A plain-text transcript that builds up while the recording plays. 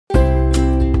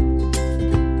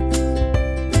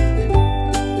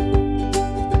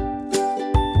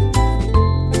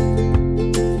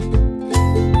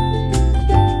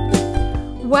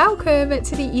Welcome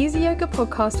to the Easy Yoga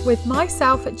podcast with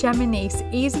myself, Gemma Nice,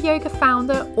 Easy Yoga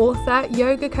founder, author,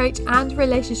 yoga coach, and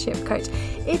relationship coach.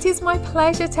 It is my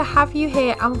pleasure to have you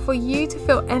here and for you to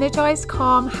feel energized,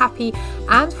 calm, happy,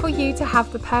 and for you to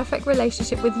have the perfect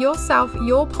relationship with yourself,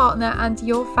 your partner, and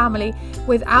your family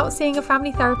without seeing a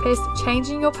family therapist,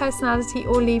 changing your personality,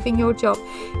 or leaving your job.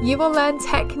 You will learn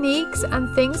techniques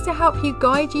and things to help you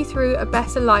guide you through a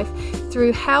better life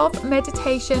through health,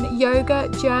 meditation, yoga,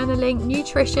 journaling,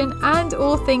 nutrition, and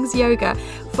all things yoga,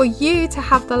 for you to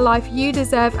have the life you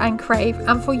deserve and crave,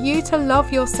 and for you to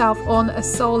love yourself on a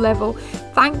soul level.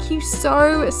 Thank you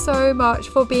so much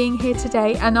for being here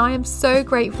today, and I am so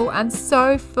grateful and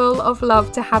so full of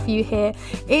love to have you here.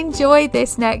 Enjoy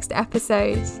this next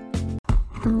episode.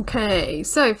 Okay,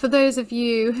 so for those of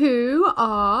you who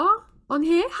are on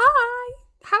here, hi!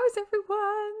 How is everyone?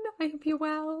 I hope you're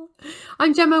well.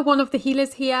 I'm Gemma, one of the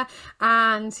healers here,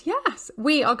 and yes,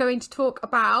 we are going to talk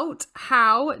about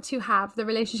how to have the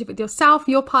relationship with yourself,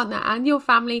 your partner, and your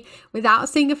family without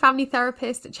seeing a family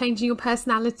therapist, changing your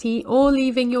personality, or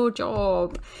leaving your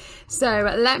job.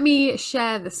 So let me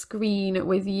share the screen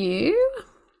with you,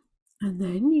 and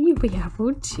then you'll be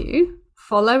able to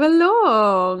follow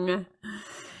along.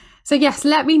 So yes,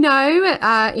 let me know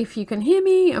if you can hear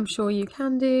me. I'm sure you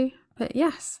can do. But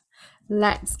yes,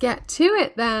 let's get to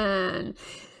it then.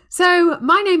 So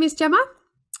my name is Gemma.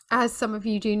 As some of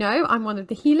you do know, I'm one of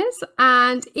the healers.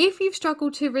 And if you've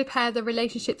struggled to repair the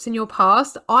relationships in your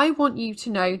past, I want you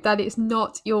to know that it's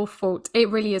not your fault.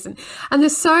 It really isn't. And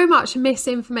there's so much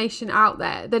misinformation out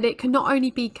there that it can not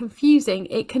only be confusing,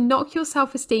 it can knock your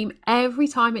self-esteem every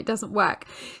time it doesn't work.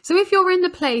 So if you're in the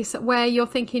place where you're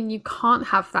thinking you can't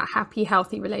have that happy,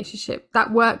 healthy relationship,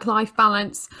 that work-life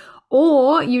balance,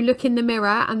 or you look in the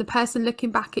mirror and the person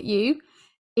looking back at you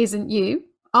isn't you,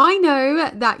 I know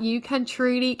that you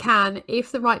truly can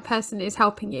if the right person is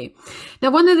helping you.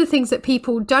 Now, one of the things that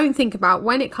people don't think about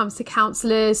when it comes to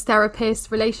counselors,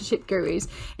 therapists, relationship gurus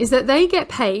is that they get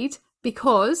paid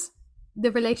because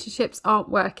the relationships aren't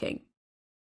working.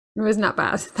 Isn't that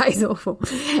bad? That is awful.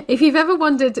 If you've ever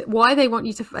wondered why they want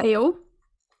you to fail,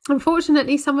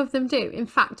 unfortunately, some of them do. In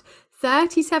fact,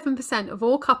 37% of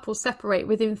all couples separate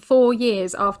within 4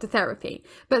 years after therapy.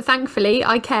 But thankfully,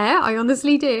 I care, I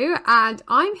honestly do. And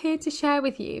I'm here to share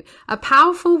with you a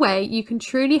powerful way you can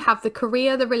truly have the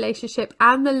career, the relationship,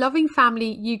 and the loving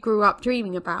family you grew up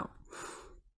dreaming about.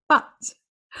 But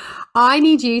I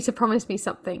need you to promise me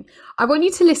something. I want you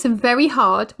to listen very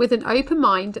hard with an open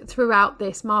mind throughout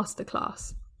this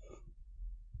masterclass.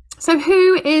 So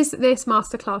who is this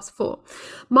masterclass for?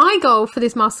 My goal for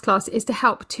this masterclass is to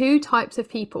help two types of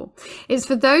people. It's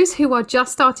for those who are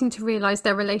just starting to realize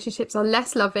their relationships are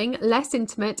less loving, less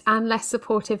intimate, and less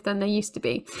supportive than they used to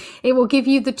be. It will give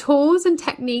you the tools and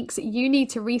techniques you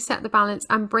need to reset the balance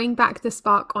and bring back the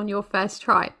spark on your first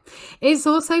try. It's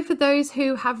also for those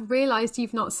who have realized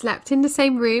you've not slept in the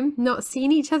same room, not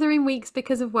seen each other in weeks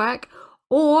because of work,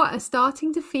 or are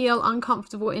starting to feel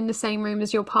uncomfortable in the same room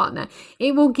as your partner.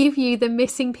 It will give you the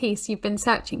missing piece you've been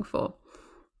searching for.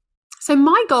 So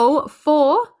my goal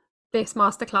for this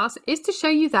masterclass is to show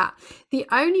you that the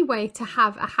only way to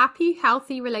have a happy,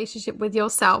 healthy relationship with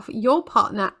yourself, your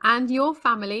partner, and your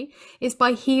family is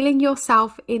by healing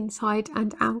yourself inside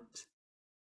and out.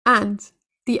 And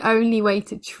the only way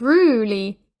to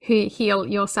truly heal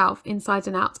yourself inside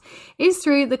and out is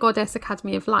through the Goddess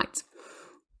Academy of Light.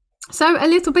 So a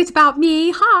little bit about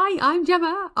me. Hi, I'm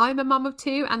Gemma. I'm a mum of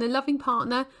 2 and a loving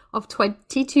partner of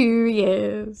 22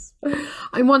 years.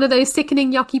 I'm one of those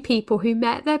sickening, yucky people who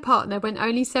met their partner when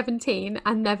only 17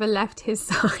 and never left his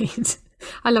side.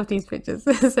 I love these pictures.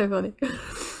 They're so funny.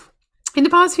 In the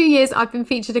past few years, I've been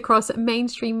featured across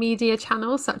mainstream media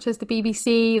channels such as the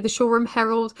BBC, the Shoreham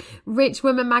Herald, Rich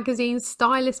Women magazine,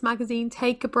 Stylist magazine,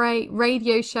 Take a Break,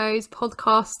 radio shows,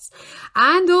 podcasts,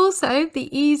 and also the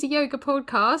Easy Yoga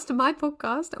podcast. My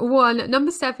podcast won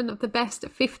number 7 of the best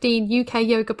 15 UK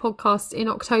yoga podcasts in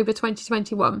October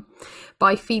 2021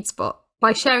 by FeedSpot.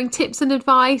 By sharing tips and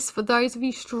advice for those of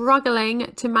you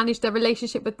struggling to manage their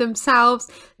relationship with themselves,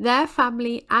 their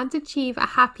family, and achieve a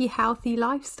happy, healthy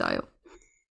lifestyle.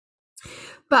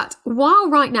 But while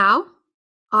right now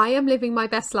I am living my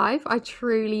best life, I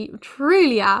truly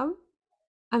am,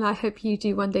 and I hope you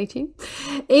do one day too,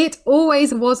 it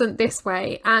always wasn't this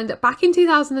way. And back in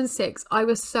 2006, I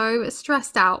was so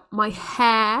stressed out. My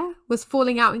hair was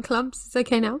falling out in clumps. It's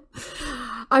okay now.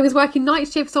 I was working night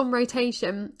shifts on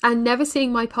rotation and never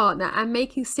seeing my partner and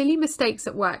making silly mistakes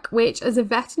at work, which as a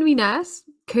veterinary nurse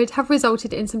could have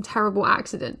resulted in some terrible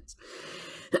accidents.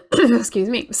 Excuse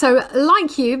me. So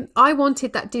like you, I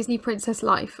wanted that Disney princess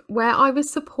life where I was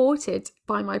supported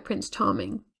by my Prince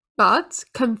Charming. but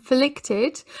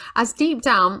conflicted, as deep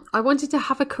down, I wanted to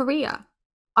have a career.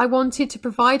 I wanted to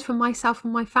provide for myself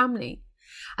and my family.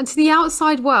 And to the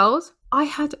outside world, I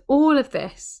had all of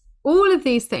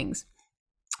these things.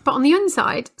 But on the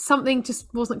inside, something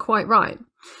just wasn't quite right.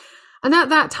 And at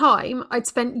that time, I'd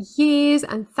spent years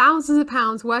and thousands of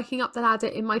pounds working up the ladder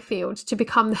in my field to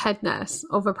become the head nurse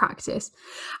of a practice.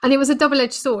 And it was a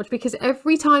double-edged sword, because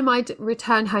every time I'd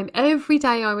return home, every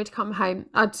day I would come home,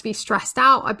 I'd be stressed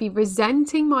out, I'd be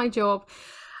resenting my job.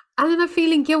 And then I'm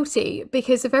feeling guilty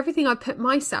because of everything I put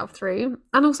myself through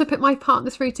and also put my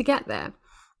partner through to get there.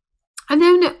 And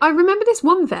then I remember this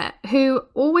one vet who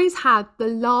always had the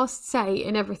last say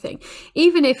in everything.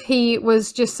 Even if he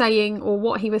was just saying, or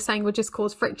what he was saying would just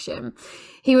cause friction,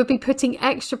 he would be putting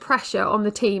extra pressure on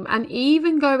the team and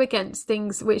even go against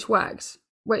things which worked,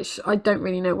 which I don't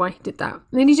really know why he did that.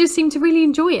 And he just seemed to really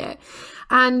enjoy it.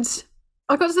 And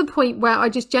I got to the point where I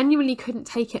just genuinely couldn't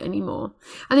take it anymore.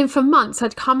 And then for months,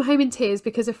 I'd come home in tears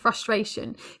because of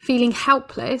frustration, feeling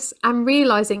helpless and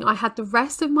realizing I had the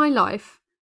rest of my life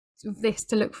of this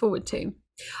to look forward to.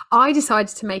 I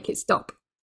decided to make it stop.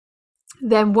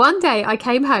 Then one day I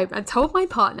came home and told my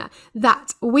partner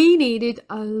that we needed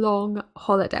a long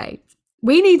holiday.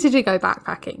 We needed to go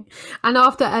backpacking. And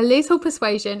after a little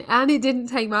persuasion, and it didn't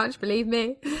take much, believe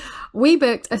me, we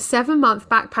booked a 7-month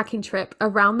backpacking trip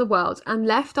around the world and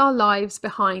left our lives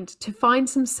behind to find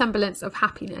some semblance of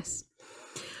happiness.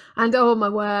 And oh my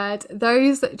word,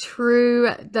 those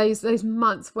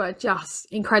months were just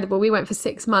incredible. We went for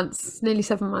 6 months, nearly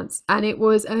 7 months, and it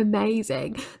was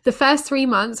amazing. The first 3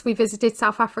 months we visited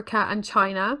South Africa and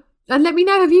China. And let me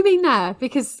know, have you been there?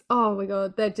 Because, oh my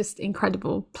God, they're just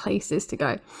incredible places to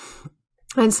go.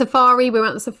 And safari, we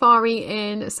went on safari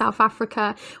in South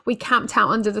Africa. We camped out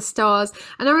under the stars.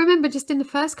 And I remember just in the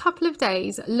first couple of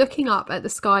days looking up at the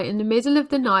sky in the middle of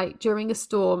the night during a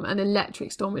storm, an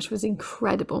electric storm, which was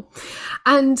incredible.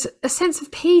 And a sense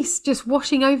of peace just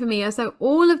washing over me, as though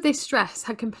all of this stress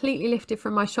had completely lifted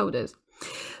from my shoulders.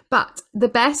 But the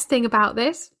best thing about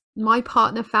this, my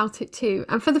partner felt it too.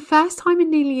 And for the first time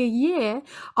in nearly a year,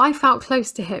 I felt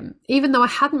close to him, even though I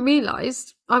hadn't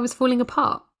realized I was falling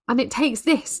apart. And it takes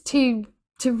this to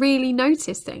really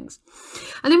notice things.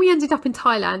 And then we ended up in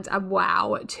Thailand, and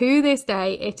wow, to this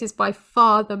day, it is by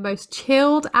far the most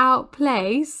chilled out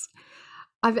place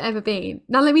I've ever been.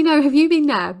 Now, let me know, have you been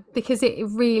there? Because it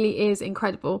really is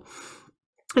incredible.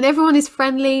 And everyone is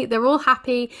friendly, they're all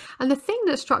happy. And the thing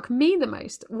that struck me the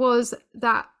most was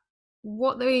that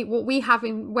what we have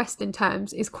in Western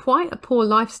terms is quite a poor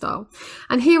lifestyle.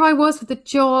 And here I was with the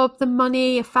job, the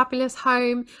money, a fabulous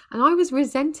home, and I was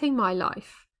resenting my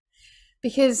life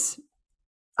because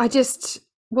I just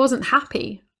wasn't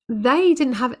happy. They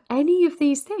didn't have any of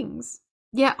these things,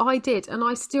 yet I did, and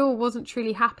I still wasn't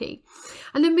truly happy.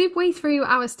 And then midway through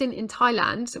our stint in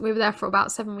Thailand, we were there for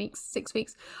about 6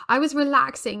 weeks, I was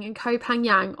relaxing in Koh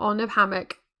Phangan on a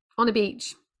hammock on a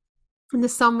beach. And the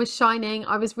sun was shining.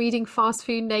 I was reading Fast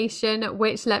Food Nation,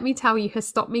 which, let me tell you, has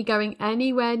stopped me going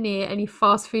anywhere near any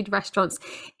fast food restaurants,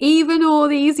 even all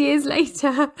these years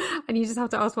later. And you just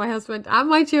have to ask my husband and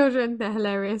my children. They're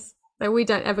hilarious. Though we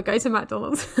don't ever go to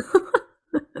McDonald's.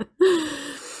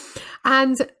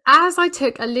 And as I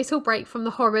took a little break from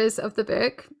the horrors of the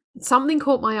book, something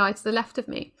caught my eye to the left of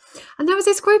me. And there was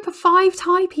this group of 5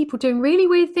 Thai people doing really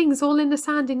weird things all in the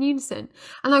sand in unison.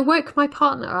 And I woke my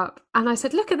partner up and I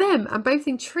said, look at them. And both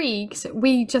intrigued,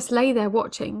 we just lay there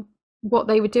watching what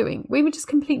they were doing. We were just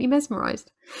completely mesmerized.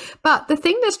 But the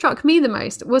thing that struck me the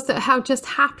most was that how just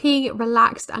happy,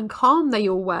 relaxed and calm they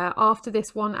all were after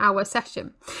this 1-hour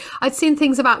session. I'd seen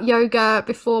things about yoga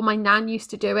before. My nan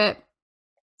used to do it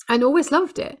and always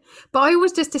loved it, but I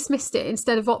always just dismissed it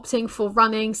instead of opting for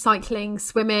running, cycling,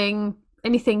 swimming,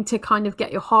 anything to kind of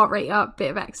get your heart rate up, bit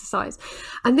of exercise.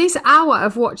 And this hour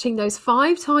of watching those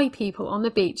 5 Thai people on the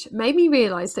beach made me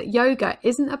realize that yoga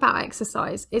isn't about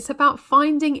exercise. It's about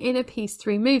finding inner peace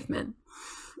through movement.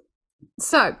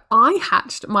 So I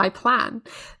hatched my plan.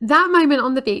 That moment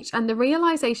on the beach and the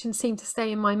realization seemed to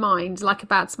stay in my mind like a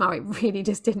bad smell. It really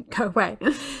just didn't go away.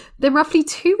 Then roughly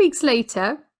 2 weeks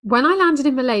later, when I landed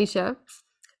in Malaysia,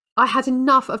 I had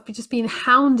enough of just being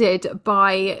hounded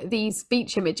by these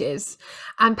beach images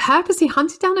and purposely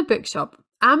hunted down a bookshop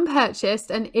and purchased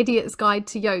an Idiot's Guide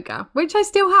to Yoga, which I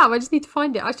still have. I just need to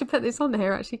find it. I should put this on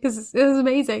here actually because it was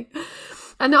amazing.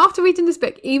 And after reading this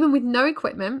book, even with no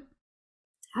equipment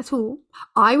at all,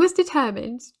 I was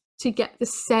determined to get the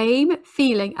same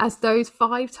feeling as those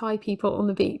 5 Thai people on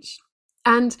the beach.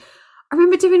 And I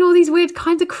remember doing all these weird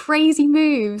kind of crazy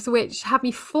moves, which had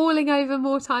me falling over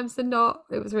more times than not.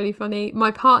 It was really funny.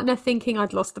 My partner thinking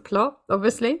I'd lost the plot,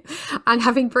 obviously, and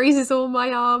having bruises on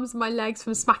my arms, my legs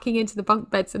from smacking into the bunk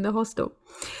beds in the hostel.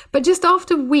 But just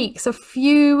after weeks, a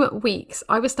few weeks,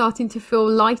 I was starting to feel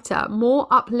lighter, more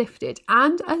uplifted,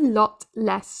 and a lot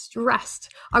less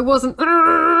stressed. I wasn't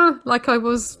like I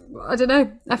was, I don't know,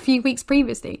 a few weeks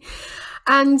previously.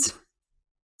 And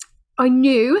I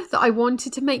knew that I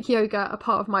wanted to make yoga a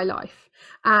part of my life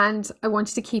and I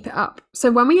wanted to keep it up. So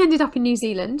when we ended up in New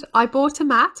Zealand, I bought a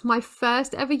mat, my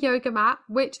first ever yoga mat,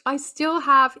 which I still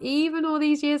have, even all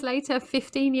these years later,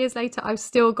 15 years later, I've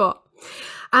still got.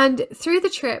 And through the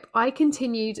trip, I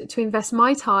continued to invest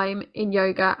my time in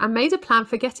yoga and made a plan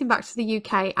for getting back to the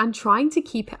UK and trying to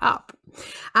keep it up.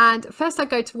 And first I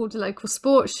go to all the local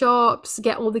sports shops,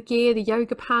 get all the gear, the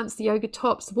yoga pants, the yoga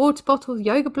tops, the water bottles,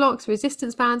 yoga blocks,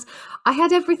 resistance bands. I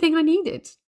had everything I needed.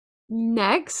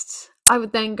 Next, I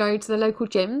would then go to the local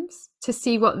gyms to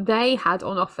see what they had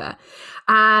on offer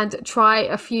and try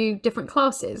a few different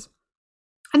classes.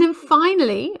 And then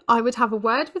finally, I would have a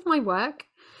word with my work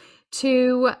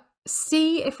to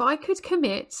see if I could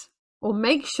commit or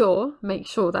make sure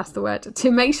that's the word,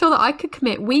 to make sure that I could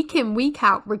commit week in, week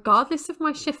out, regardless of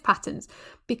my shift patterns,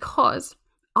 because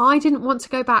I didn't want to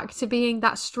go back to being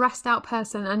that stressed out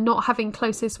person and not having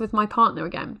closeness with my partner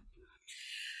again.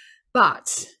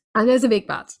 But, and there's a big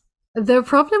but, the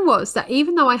problem was that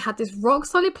even though I had this rock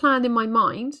solid plan in my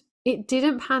mind, it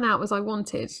didn't pan out as I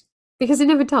wanted. Because it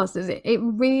never does it? It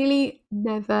really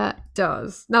never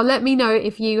does. Now, let me know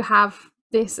if you have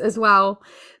this as well,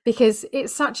 because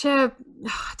it's such a,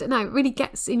 I don't know, it really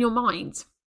gets in your mind.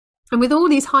 And with all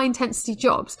these high intensity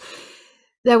jobs,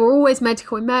 there were always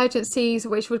medical emergencies,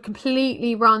 which would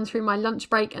completely run through my lunch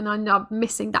break and I end up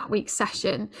missing that week's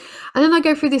session. And then I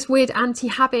go through this weird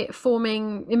anti-habit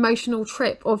forming emotional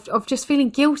trip of just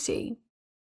feeling guilty,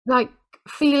 like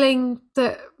feeling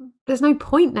that there's no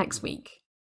point next week.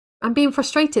 And being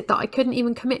frustrated that I couldn't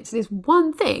even commit to this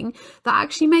one thing that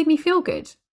actually made me feel good.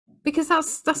 Because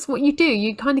that's what you do.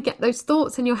 You kind of get those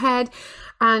thoughts in your head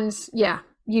and yeah,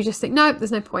 you just think, no,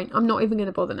 there's no point. I'm not even going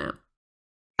to bother now.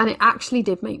 And it actually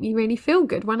did make me really feel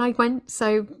good when I went.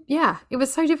 So yeah, it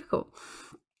was so difficult.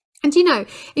 And you know,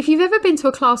 if you've ever been to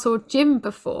a class or gym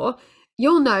before,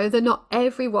 you'll know that not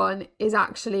everyone is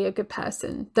actually a good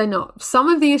person. They're not. Some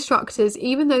of the instructors,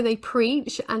 even though they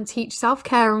preach and teach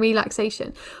self-care and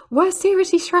relaxation, were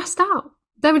seriously stressed out.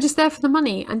 They were just there for the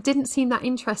money and didn't seem that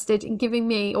interested in giving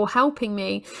me or helping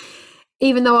me,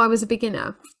 even though I was a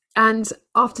beginner. And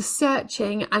after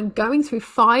searching and going through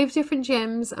 5 different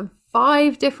gyms and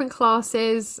 5 different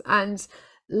classes and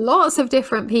lots of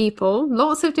different people,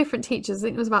 lots of different teachers, I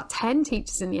think it was about 10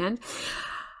 teachers in the end,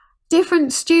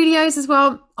 different studios as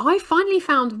well, I finally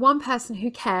found one person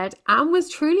who cared and was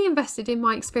truly invested in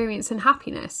my experience and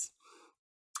happiness.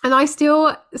 And I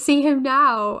still see him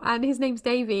now, and his name's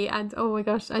Davey, and oh my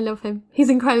gosh, I love him. He's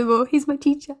incredible. He's my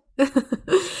teacher.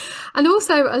 And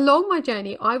also along my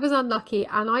journey, I was unlucky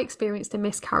and I experienced a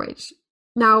miscarriage.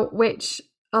 Now, which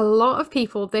a lot of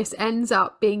people, this ends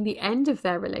up being the end of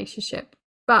their relationship.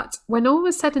 But when all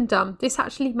was said and done, this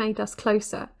actually made us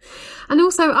closer. And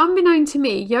also, unbeknown to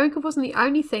me, yoga wasn't the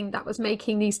only thing that was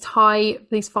making these 5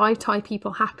 Thai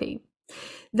people happy.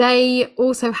 They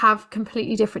also have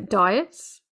completely different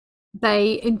diets.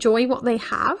 They enjoy what they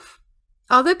have.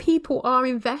 Other people are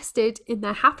invested in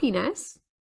their happiness.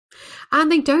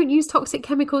 And they don't use toxic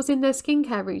chemicals in their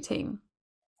skincare routine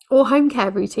or home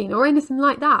care routine or anything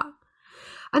like that.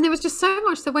 And there was just so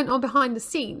much that went on behind the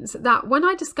scenes that when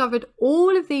I discovered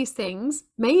all of these things,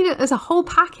 made it as a whole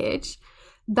package,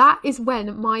 that is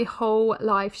when my whole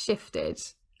life shifted.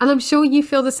 And I'm sure you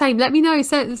feel the same. Let me know.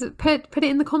 So put it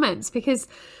in the comments, because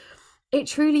it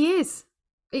truly is.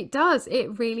 It does.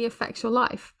 It really affects your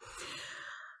life.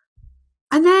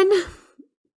 And then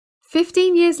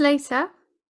 15 years later,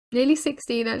 nearly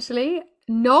 16 actually,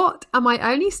 not am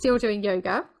I only still doing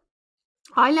yoga,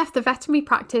 I left the veterinary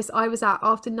practice I was at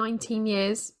after 19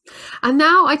 years. And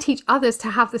now I teach others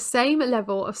to have the same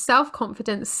level of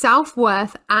self-confidence,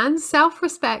 self-worth, and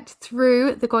self-respect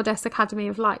through the Goddess Academy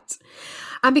of Light.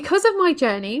 And because of my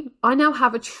journey, I now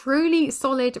have a truly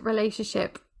solid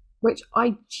relationship, which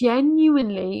I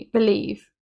genuinely believe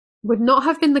would not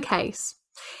have been the case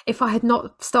if I had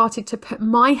not started to put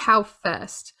my health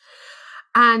first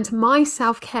and my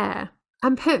self-care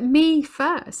and put me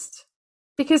first.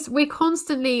 Because we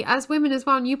constantly, as women as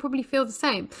well, and you probably feel the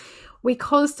same, we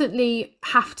constantly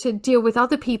have to deal with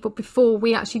other people before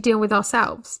we actually deal with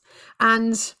ourselves.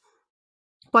 And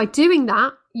by doing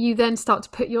that, you then start to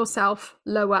put yourself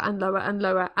lower and lower and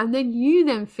lower. And then you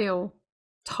then feel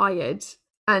tired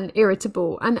and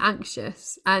irritable and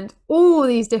anxious and all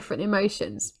these different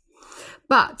emotions.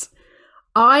 But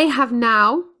I have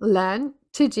now learned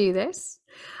to do this.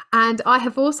 And I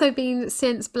have also been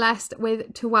since blessed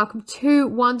to welcome 2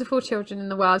 wonderful children in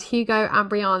the world, Hugo and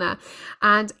Brianna.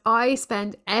 And I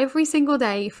spend every single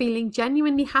day feeling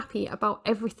genuinely happy about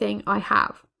everything I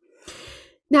have.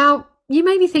 Now, you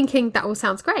may be thinking that all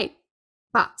sounds great,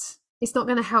 but it's not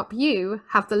going to help you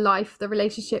have the life, the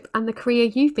relationship, and the career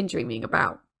you've been dreaming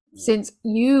about since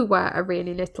you were a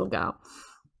really little girl.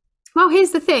 Well,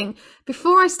 here's the thing.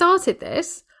 Before I started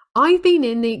this, I've been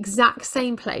in the exact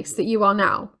same place that you are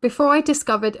now. Before I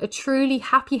discovered a truly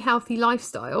happy, healthy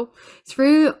lifestyle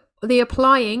through the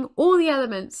applying all the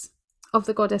elements of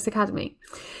the Goddess Academy.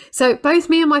 So both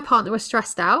me and my partner were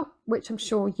stressed out, which I'm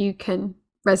sure you can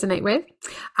resonate with.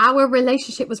 Our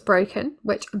relationship was broken,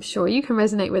 which I'm sure you can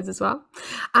resonate with as well.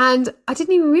 And I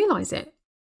didn't even realize it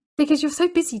because you're so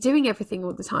busy doing everything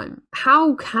all the time.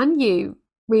 How can you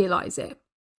realize it?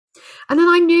 And then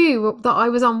I knew that I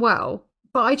was unwell,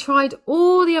 but I tried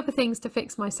all the other things to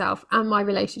fix myself and my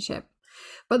relationship.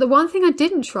 But the one thing I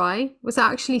didn't try was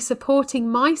actually supporting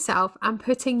myself and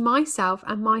putting myself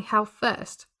and my health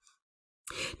first.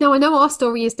 Now, I know our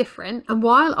story is different, and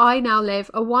while I now live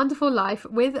a wonderful life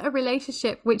with a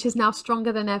relationship which is now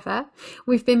stronger than ever,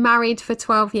 we've been married for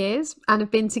 12 years and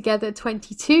have been together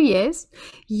 22 years,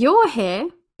 you're here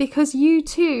because you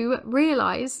too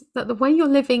realize that the way you're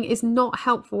living is not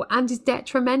helpful and is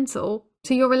detrimental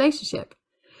to your relationship.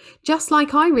 Just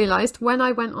like I realized when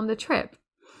I went on the trip.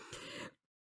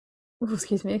 Oh,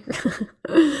 excuse me.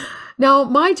 Now,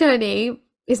 my journey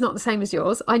is not the same as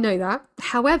yours. I know that.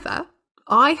 However,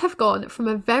 I have gone from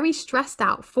a very stressed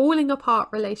out, falling apart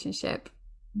relationship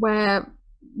where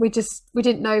we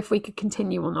didn't know if we could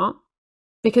continue or not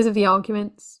because of the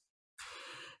arguments,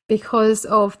 because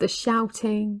of the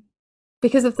shouting,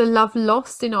 because of the love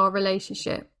lost in our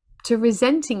relationship, to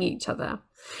resenting each other.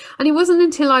 And it wasn't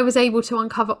until I was able to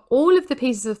uncover all of the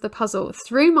pieces of the puzzle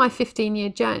through my 15-year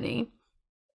journey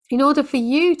in order for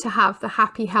you to have the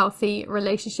happy, healthy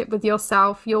relationship with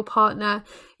yourself, your partner,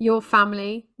 your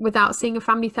family, without seeing a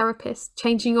family therapist,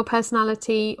 changing your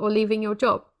personality, or leaving your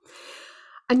job.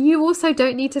 And you also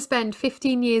don't need to spend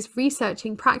 15 years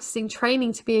researching, practicing,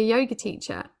 training to be a yoga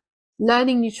teacher,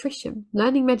 learning nutrition,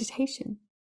 learning meditation,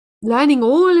 learning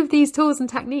all of these tools and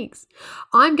techniques.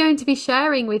 I'm going to be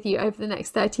sharing with you over the next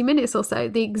 30 minutes or so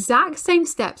the exact same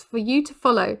steps for you to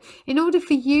follow in order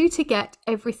for you to get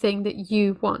everything that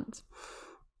you want.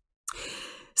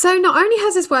 So not only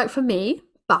has this worked for me,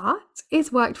 but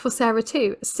it's worked for Sarah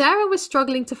too. Sarah was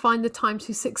struggling to find the time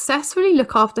to successfully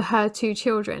look after her 2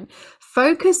 children,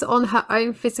 focus on her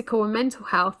own physical and mental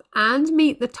health, and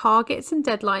meet the targets and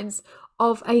deadlines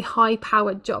of a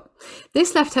high-powered job.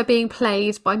 This left her being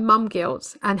plagued by mum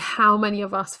guilt, and how many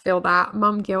of us feel that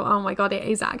mum guilt? Oh my god, it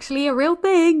is actually a real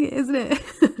thing, isn't it?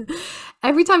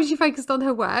 Every time she focused on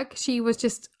her work, she was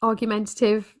just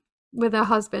argumentative with her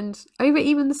husband over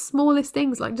even the smallest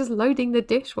things, like just loading the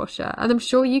dishwasher, and I'm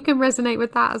sure you can resonate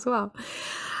with that as well.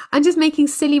 And just making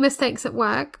silly mistakes at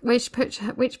work, which put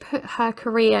her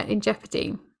career in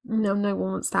jeopardy. No one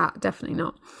wants that, definitely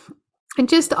not. And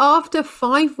just after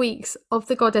 5 weeks of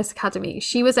the Goddess Academy,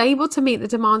 she was able to meet the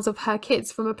demands of her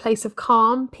kids from a place of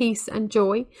calm, peace, and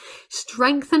joy,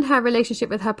 strengthen her relationship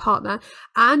with her partner,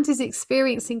 and is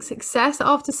experiencing success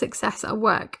after success at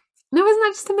work. Now, isn't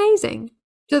that just amazing?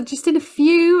 Just in a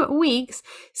few weeks,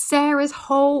 Sarah's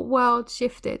whole world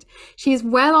shifted. She is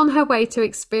well on her way to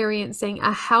experiencing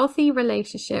a healthy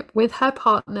relationship with her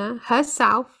partner,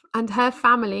 herself, and her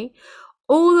family,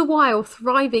 all the while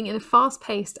thriving in a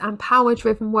fast-paced and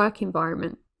power-driven work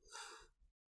environment.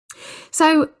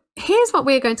 So here's what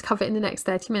we're going to cover in the next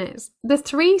 30 minutes. The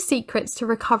 3 secrets to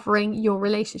recovering your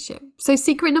relationship. So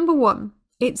secret number 1,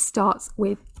 it starts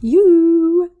with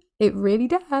you. It really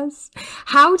does.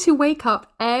 How to wake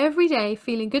up every day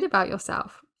feeling good about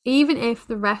yourself, even if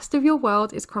the rest of your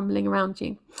world is crumbling around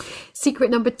you. Secret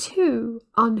number 2,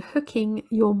 unhooking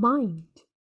your mind.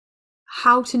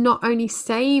 How to not only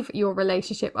save your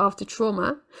relationship after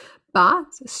trauma, but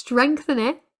strengthen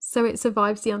it so it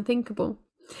survives the unthinkable.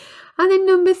 And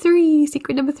then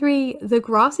secret number 3, the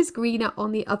grass is greener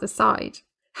on the other side.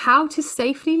 How to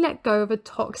safely let go of a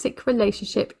toxic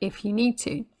relationship if you need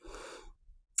to.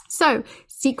 So,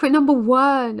 secret number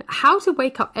 1, how to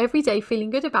wake up every day feeling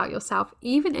good about yourself,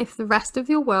 even if the rest of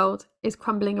your world is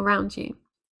crumbling around you.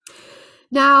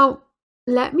 Now,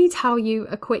 let me tell you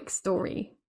a quick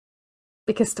story,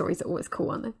 because stories are always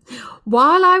cool, aren't they?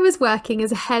 While I was working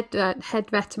as a head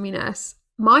veterinary nurse,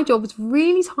 my job was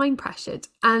really time pressured,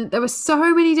 and there were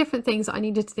so many different things that I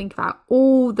needed to think about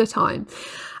all the time.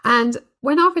 And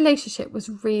when our relationship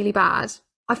was really bad,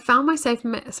 I found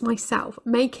myself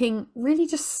making really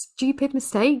just stupid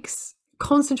mistakes,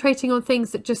 concentrating on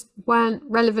things that just weren't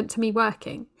relevant to me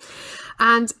working.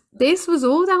 And this was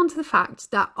all down to the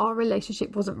fact that our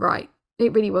relationship wasn't right.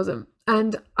 It really wasn't.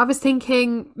 And I was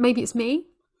thinking, maybe it's me.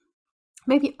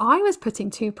 Maybe I was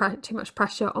putting too much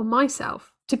pressure on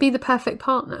myself to be the perfect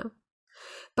partner.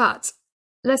 But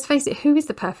let's face it, who is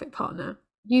the perfect partner?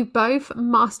 You both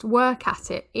must work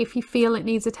at it if you feel it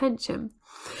needs attention.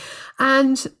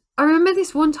 And I remember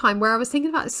this one time where I was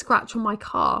thinking about a scratch on my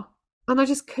car, and I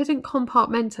just couldn't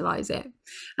compartmentalize it.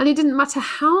 And it didn't matter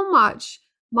how much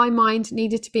my mind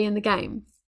needed to be in the game.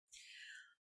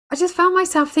 I just found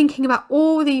myself thinking about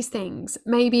all these things,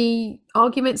 maybe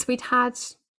arguments we'd had.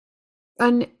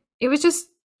 And it was just,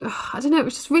 I don't know, it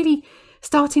was just really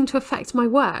starting to affect my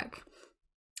work.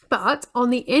 But on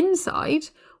the inside,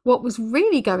 what was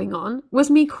really going on was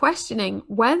me questioning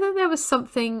whether there was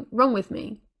something wrong with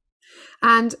me.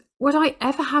 And would I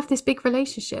ever have this big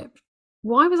relationship?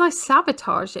 Why was I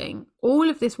sabotaging all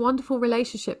of this wonderful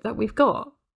relationship that we've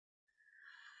got?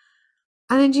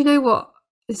 And then do you know what?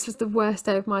 This was the worst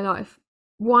day of my life.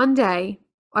 One day,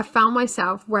 I found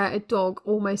myself where a dog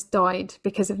almost died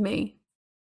because of me.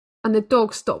 And the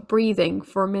dog stopped breathing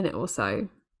for a minute or so.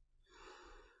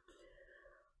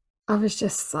 I was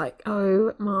just like,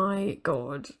 oh my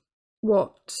God,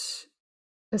 what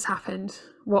has happened?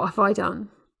 What have I done?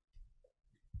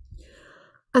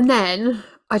 And then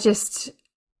I just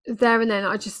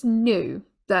knew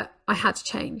that I had to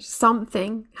change.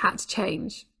 Something had to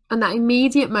change. And that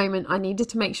immediate moment, I needed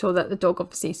to make sure that the dog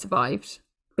obviously survived,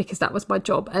 because that was my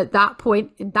job. At that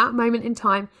point, in that moment in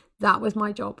time, that was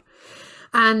my job.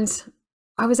 And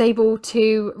I was able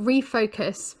to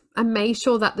refocus and make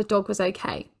sure that the dog was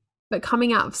okay. But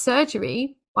coming out of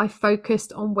surgery, I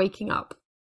focused on waking up.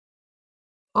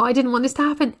 I didn't want this to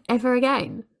happen ever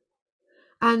again.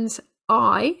 And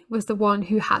I was the one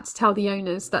who had to tell the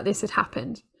owners that this had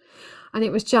happened. And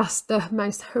it was just the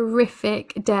most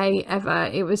horrific day ever.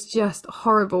 It was just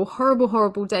horrible, horrible,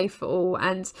 horrible day for all.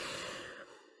 And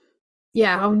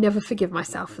yeah, I'll never forgive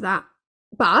myself for that.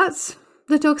 But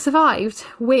the dog survived,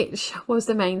 which was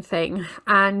the main thing.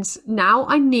 And now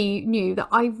I knew that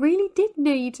I really did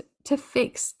need to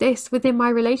fix this within my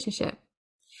relationship,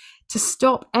 to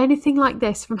stop anything like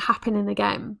this from happening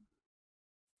again.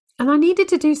 And I needed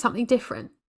to do something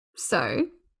different. So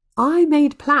I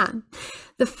made a plan.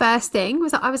 The first thing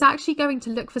was that I was actually going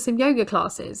to look for some yoga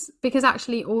classes, because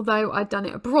actually, although I'd done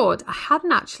it abroad, I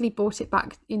hadn't actually brought it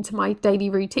back into my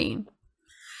daily routine.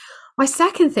 My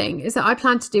second thing is that I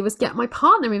planned to do was get my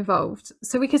partner involved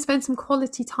so we could spend some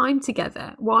quality time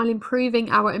together while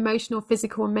improving our emotional,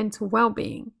 physical, and mental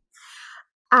well-being.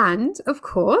 And of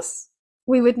course,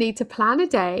 we would need to plan a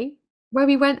day where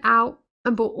we went out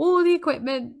and bought all the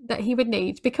equipment that he would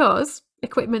need, because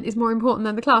equipment is more important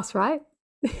than the class, right?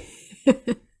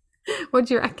 What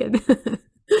do you reckon?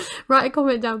 Write a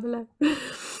comment down below.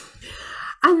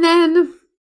 And then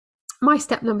my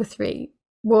step number 3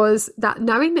 was that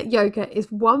knowing that yoga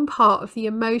is one part of the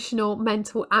emotional,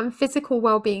 mental, and physical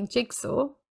well-being jigsaw,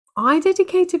 I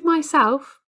dedicated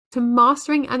myself to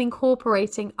mastering and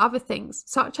incorporating other things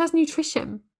such as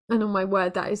nutrition. And oh my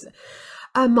word, that is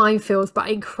a minefield, but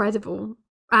incredible.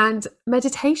 And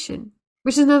meditation,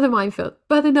 which is another minefield,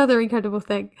 but another incredible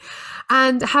thing.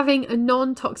 And having a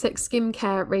non-toxic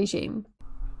skincare regime.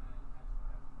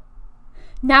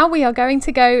 Now we are going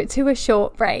to go to a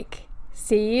short break.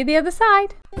 See you the other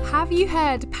side. Have you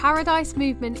heard Paradise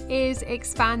Movement is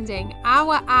expanding?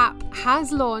 Our app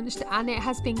has launched, and it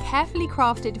has been carefully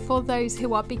crafted for those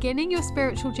who are beginning your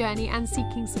spiritual journey and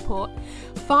seeking support,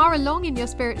 far along in your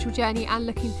spiritual journey and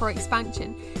looking for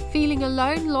expansion, feeling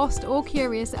alone, lost, or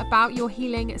curious about your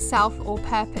healing self or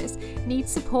purpose, need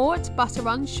support but are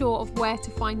unsure of where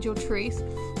to find your truth,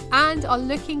 and are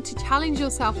looking to challenge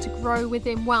yourself to grow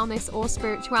within wellness or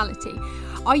spirituality.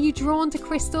 Are you drawn to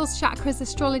crystals, chakras,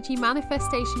 astrology,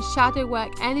 manifestation, shadow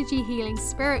work, energy healing,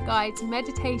 spirit guides,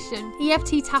 meditation,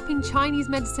 EFT tapping, Chinese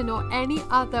medicine, or any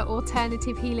other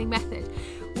alternative healing method?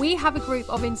 We have a group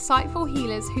of insightful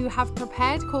healers who have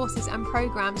prepared courses and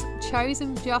programs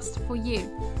chosen just for you.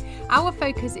 Our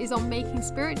focus is on making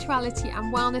spirituality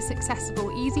and wellness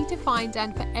accessible, easy to find,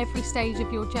 and for every stage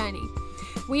of your journey.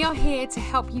 We are here to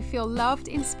help you feel loved,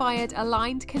 inspired,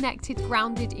 aligned, connected,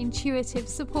 grounded, intuitive,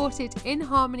 supported, in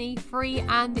harmony, free,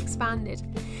 and expanded.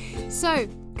 So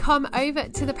come over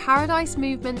to the Paradise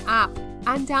Movement app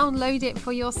and download it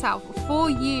for yourself, for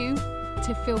you,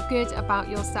 to feel good about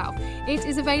yourself. It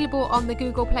is available on the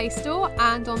Google Play Store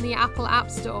and on the Apple App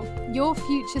Store. Your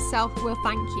future self will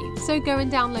thank you. So go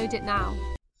and download it now.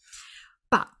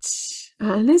 But,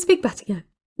 and there's a big but again.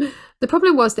 The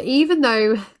problem was that even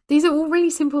though these are all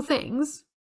really simple things,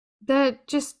 there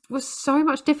just was so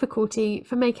much difficulty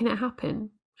for making it happen.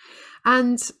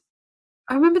 And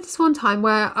I remember this one time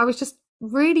where I was just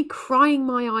really crying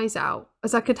my eyes out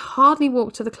as I could hardly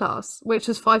walk to the class, which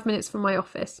was 5 minutes from my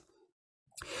office.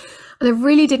 And I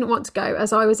really didn't want to go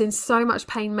as I was in so much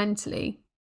pain mentally,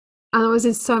 and I was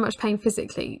in so much pain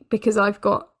physically because I've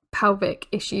got pelvic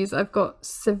issues. I've got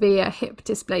severe hip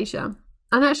dysplasia.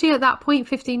 And actually at that point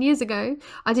 15 years ago,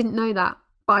 I didn't know that,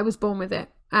 but I was born with it.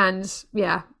 And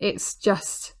yeah, it's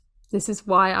just, this is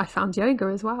why I found yoga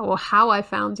as well, or how I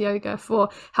found yoga for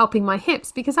helping my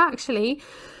hips, because actually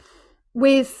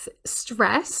with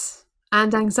stress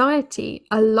and anxiety,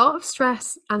 a lot of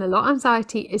stress and a lot of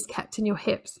anxiety is kept in your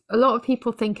hips. A lot of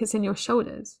people think it's in your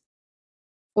shoulders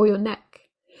or your neck,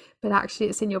 but actually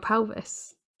it's in your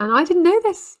pelvis. And I didn't know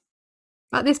this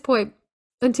at this point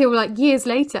until like years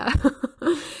later,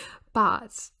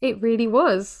 but it really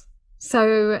was.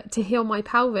 So to heal my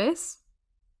pelvis,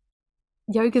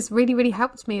 yoga's really, really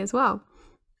helped me as well.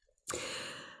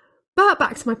 But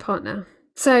back to my partner.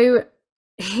 So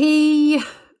he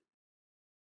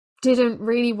didn't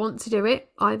really want to do it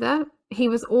either. He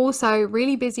was also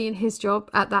really busy in his job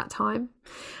at that time.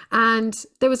 And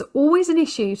there was always an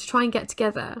issue to try and get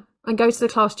together and go to the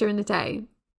class during the day.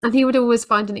 And he would always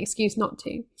find an excuse not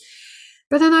to.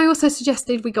 But then I also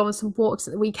suggested we go on some walks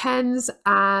at the weekends,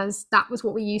 as that was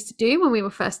what we used to do when we were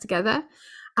first together.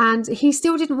 And he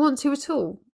still didn't want to at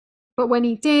all. But when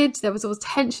he did, there was always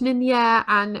tension in the air,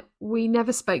 and we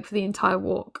never spoke for the entire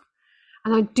walk.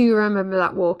 And I do remember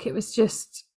that walk. It was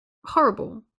just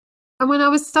horrible. And when I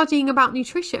was studying about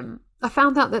nutrition, I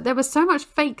found out that there was so much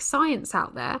fake science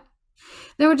out there.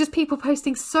 There were just people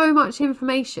posting so much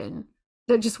information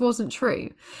that just wasn't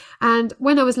true. And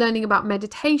when I was learning about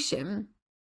meditation,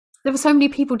 there were so many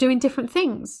people doing different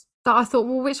things that I thought,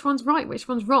 well, which one's right? Which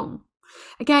one's wrong?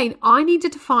 Again, I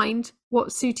needed to find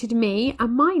what suited me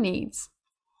and my needs.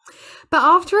 But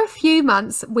after a few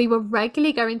months, we were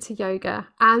regularly going to yoga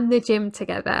and the gym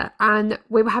together, and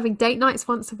we were having date nights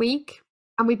once a week,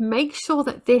 and we'd make sure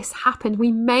that this happened.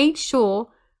 We made sure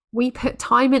we put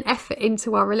time and effort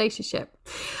into our relationship,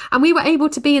 and we were able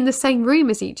to be in the same room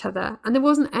as each other, and there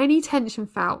wasn't any tension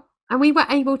felt, and we were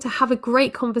able to have a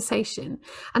great conversation,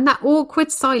 and that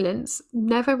awkward silence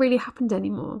never really happened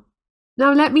anymore.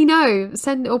 Now let me know,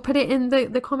 send or put it in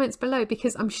the comments below,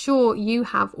 because I'm sure you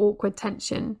have awkward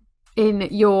tension in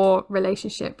your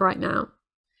relationship right now,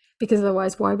 because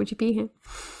otherwise why would you be here?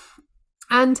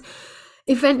 And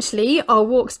eventually our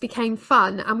walks became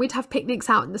fun, and we'd have picnics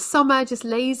out in the summer, just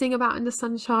lazing about in the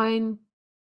sunshine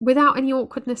without any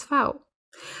awkwardness felt.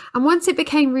 And once it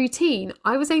became routine,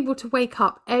 I was able to wake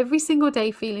up every single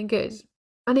day feeling good,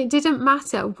 and it didn't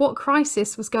matter what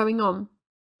crisis was going on.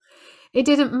 It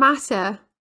didn't matter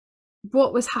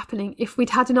what was happening. If we'd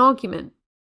had an argument,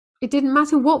 it didn't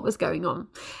matter what was going on.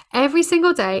 Every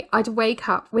single day I'd wake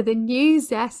up with a new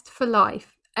zest for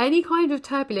life. Any kind of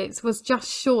turbulence was just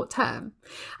short term.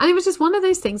 And it was just one of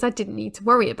those things I didn't need to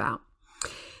worry about.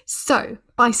 So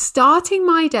by starting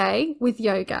my day with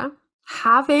yoga,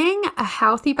 having a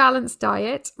healthy, balanced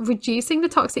diet, reducing the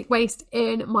toxic waste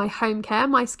in my home care,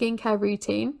 my skincare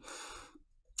routine,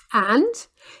 and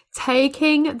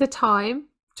taking the time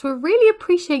to really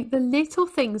appreciate the little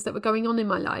things that were going on in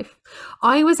my life,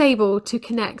 I was able to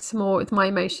connect more with my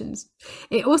emotions.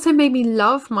 It also made me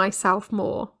love myself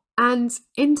more. And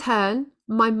in turn,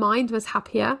 my mind was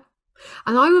happier,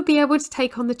 and I would be able to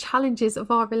take on the challenges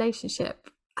of our relationship.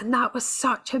 And that was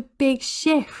such a big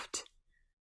shift.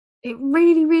 It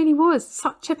really, really was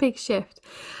such a big shift.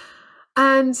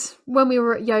 And when we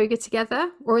were at yoga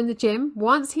together or in the gym,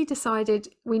 once he decided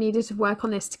we needed to work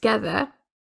on this together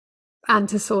and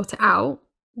to sort it out,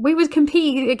 we would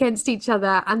compete against each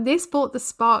other, and this brought the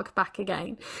spark back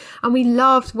again. And we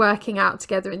loved working out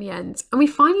together in the end. And we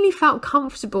finally felt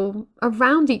comfortable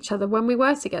around each other when we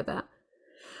were together.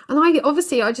 And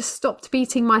I just stopped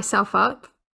beating myself up,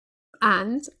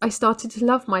 and I started to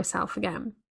love myself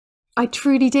again. I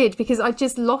truly did, because I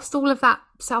just lost all of that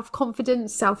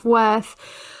self-confidence, self-worth,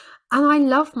 and I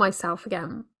love myself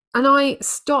again. And I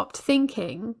stopped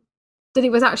thinking that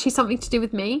it was actually something to do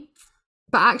with me.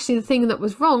 But actually the thing that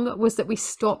was wrong was that we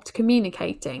stopped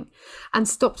communicating and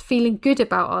stopped feeling good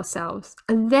about ourselves.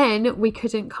 And then we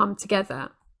couldn't come together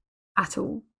at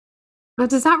all. Now,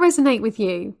 does that resonate with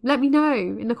you? Let me know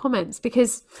in the comments,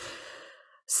 because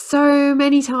so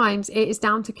many times it is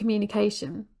down to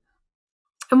communication.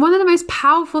 And one of the most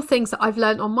powerful things that I've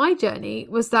learned on my journey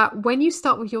was that when you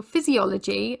start with your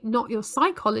physiology, not your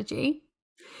psychology,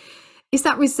 is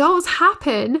that results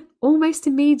happen almost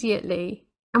immediately.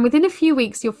 And within a few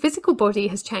weeks, your physical body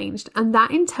has changed, and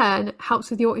that in turn helps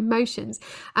with your emotions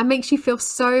and makes you feel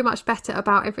so much better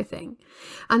about everything.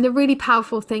 And the really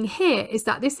powerful thing here is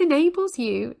that this enables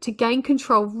you to gain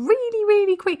control really,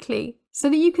 really quickly so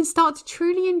that you can start to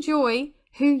truly enjoy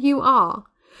who you are.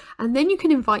 And then you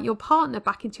can invite your partner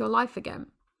back into your life again.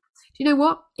 Do you know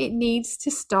what? It needs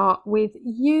to start with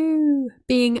you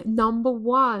being number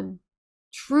one.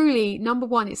 Truly, number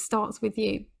one, it starts with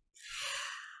you.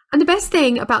 And the best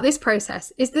thing about this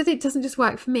process is that it doesn't just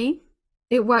work for me.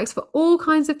 It works for all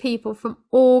kinds of people from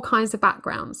all kinds of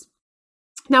backgrounds.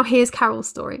 Now, here's Carol's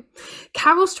story.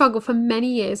 Carol struggled for many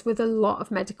years with a lot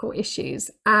of medical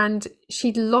issues, and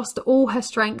she'd lost all her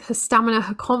strength, her stamina,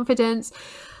 her confidence,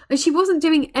 and she wasn't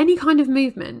doing any kind of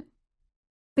movement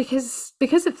because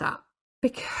of that,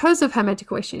 because of her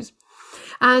medical issues.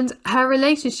 And her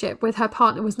relationship with her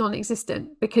partner was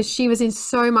non-existent because she was in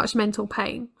so much mental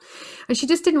pain and she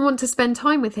just didn't want to spend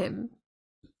time with him.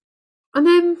 And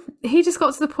then he just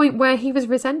got to the point where he was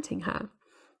resenting her.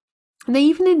 And they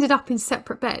even ended up in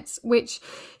separate beds, which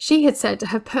she had said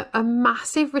had put a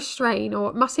massive strain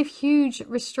on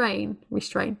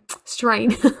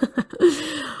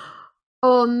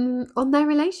their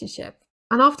relationship.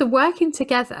 And after working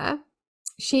together,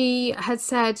 she had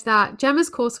said that Gemma's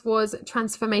course was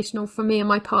transformational for me and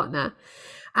my partner,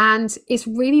 and it's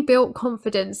really built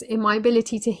confidence in my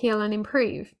ability to heal and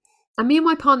improve. And me and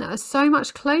my partner are so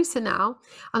much closer now,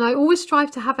 and I always strive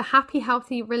to have a happy,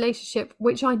 healthy relationship,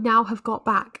 which I now have got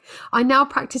back. I now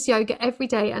practice yoga every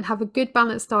day and have a good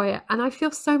balanced diet, and I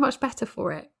feel so much better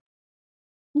for it.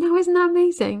 Now, isn't that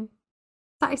amazing?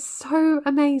 That is so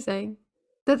amazing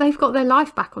that they've got their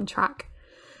life back on track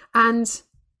and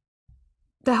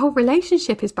their whole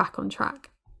relationship is back on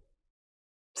track.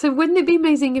 So wouldn't it be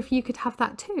amazing if you could have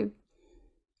that too?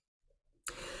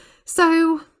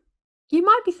 So you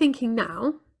might be thinking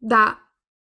now that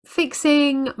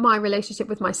fixing my relationship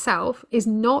with myself is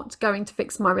not going to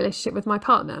fix my relationship with my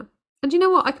partner. And you know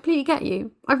what? I completely get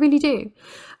you. I really do.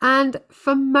 And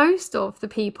for most of the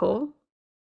people,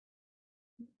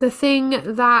 the thing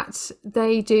that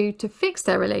they do to fix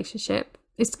their relationship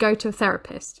is to go to a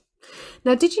therapist.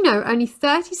 Now, did you know only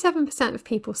 37% of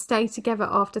people stay together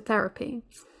after therapy?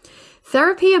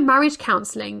 Therapy and marriage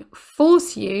counselling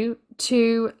force you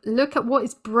to look at what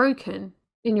is broken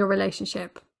in your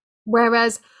relationship,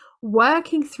 whereas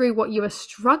working through what you are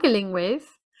struggling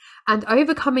with and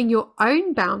overcoming your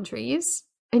own boundaries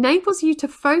enables you to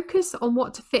focus on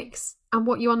what to fix and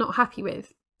what you are not happy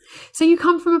with. So you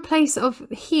come from a place of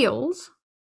healed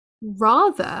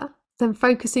rather than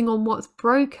focusing on what's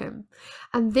broken.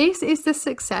 And this is the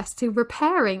success to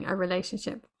repairing a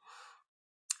relationship.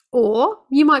 Or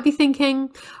you might be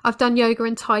thinking, I've done yoga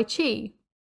and Tai Chi.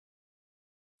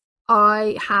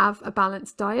 I have a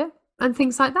balanced diet and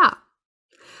things like that.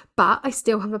 But I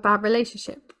still have a bad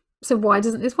relationship. So why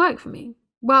doesn't this work for me?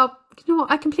 Well, you know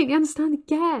what? I completely understand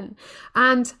again.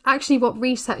 And actually what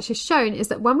research has shown is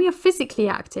that when we are physically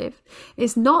active,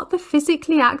 it's not the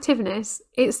physically activeness,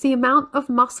 it's the amount of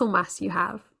muscle mass you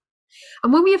have.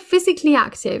 And when we are physically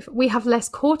active, we have less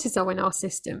cortisol in our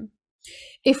system.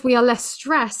 If we are less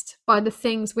stressed by the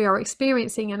things we are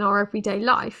experiencing in our everyday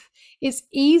life, it's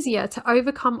easier to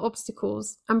overcome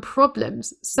obstacles and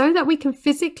problems so that we can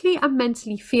physically and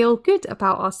mentally feel good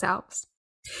about ourselves.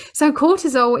 So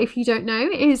cortisol, if you don't know,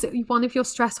 is one of your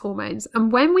stress hormones.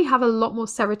 And when we have a lot more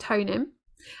serotonin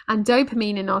and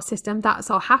dopamine in our system,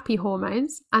 that's our happy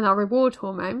hormones and our reward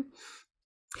hormone.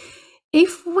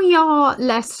 If we are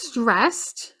less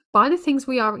stressed by the things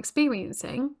we are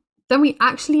experiencing, then we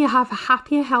actually have a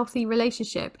happier, healthy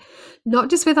relationship,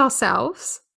 not just with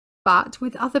ourselves, but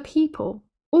with other people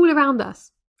all around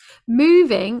us.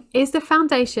 Moving is the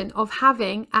foundation of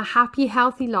having a happy,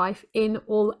 healthy life in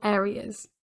all areas.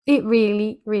 It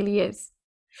really, really is.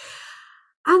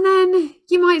 And then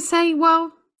you might say, well,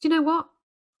 do you know what?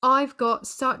 I've got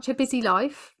such a busy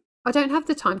life. I don't have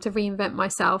the time to reinvent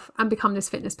myself and become this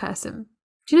fitness person.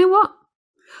 Do you know what?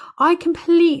 I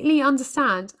completely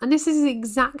understand. And this is the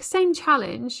exact same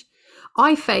challenge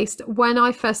I faced when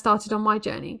I first started on my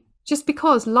journey. Just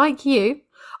because, like you,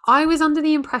 I was under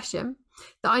the impression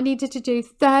that I needed to do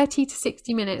 30 to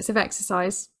 60 minutes of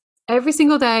exercise every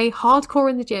single day, hardcore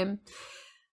in the gym.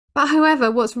 But however,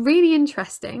 what's really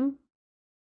interesting,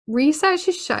 research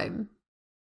has shown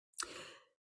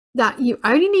that you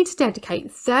only need to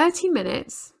dedicate 30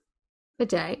 minutes a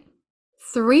day,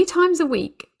 3 times a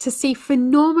week to see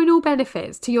phenomenal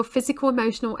benefits to your physical,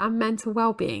 emotional, and mental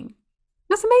well-being.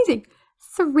 That's amazing.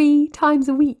 3 times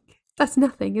a week. That's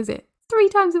nothing, is it? 3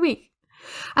 times a week.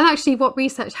 And actually, what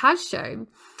research has shown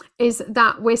is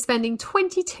that we're spending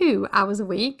 22 hours a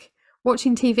week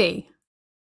watching TV.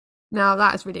 Now,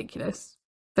 that is ridiculous,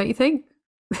 don't you think?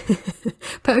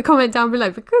 Put a comment down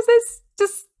below, because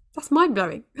that's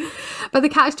mind-blowing. But the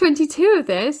catch-22 of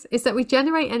this is that we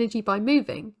generate energy by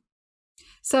moving.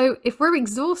 So if we're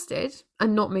exhausted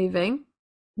and not moving,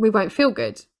 we won't feel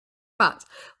good. But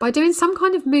by doing some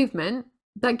kind of movement,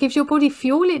 that gives your body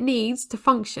fuel it needs to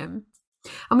function.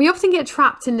 And we often get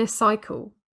trapped in this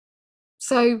cycle.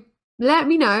 So let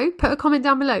me know, put a comment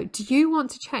down below. Do you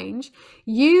want to change?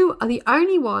 You are the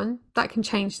only one that can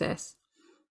change this.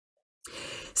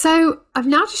 So I've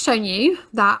now just shown you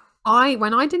that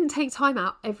when I didn't take time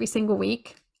out every single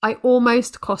week, I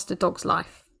almost cost a dog's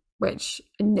life, which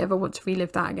I never want to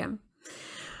relive that again.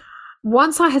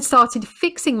 Once I had started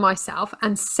fixing myself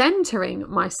and centering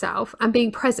myself and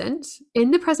being present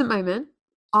in the present moment,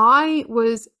 I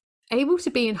was able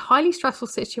to be in highly stressful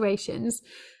situations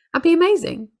and be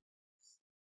amazing.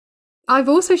 I've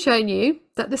also shown you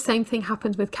that the same thing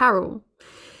happened with Carol.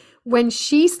 When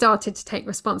she started to take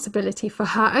responsibility for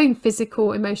her own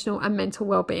physical, emotional, and mental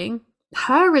well-being,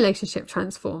 her relationship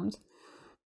transformed.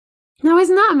 Now,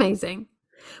 isn't that amazing?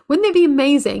 Wouldn't it be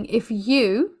amazing if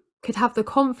you could have the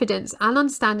confidence and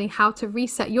understanding how to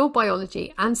reset your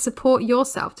biology and support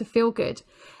yourself to feel good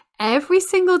every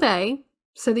single day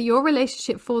so that your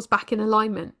relationship falls back in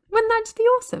alignment? Wouldn't that just be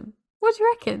awesome? What do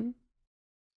you reckon?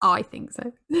 I think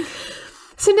so.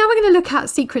 So now we're going to look at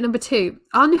secret number 2,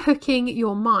 unhooking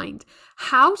your mind.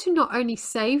 How to not only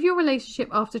save your relationship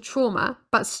after trauma,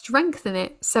 but strengthen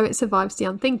it so it survives the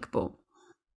unthinkable.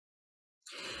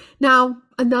 Now,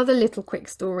 another little quick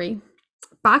story.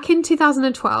 Back in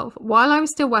 2012, while I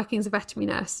was still working as a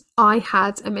veterinary nurse, I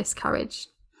had a miscarriage.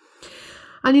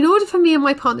 And in order for me and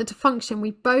my partner to function,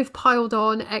 we both piled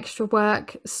on extra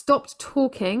work, stopped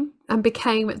talking, and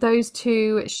became those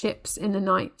 2 ships in the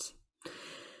night.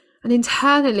 And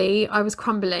internally, I was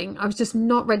crumbling. I was just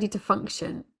not ready to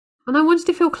function. And I wanted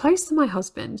to feel close to my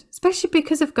husband, especially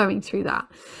because of going through that.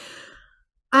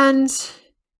 And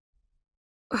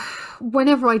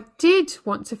whenever I did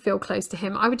want to feel close to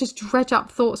him, I would just dredge up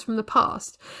thoughts from the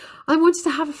past. I wanted to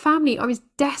have a family. I was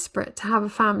desperate to have a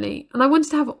family. And I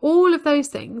wanted to have all of those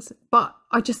things, but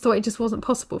I just thought it just wasn't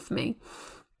possible for me.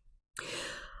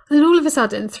 And then all of a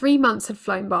sudden, 3 months had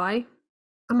flown by,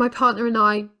 and my partner and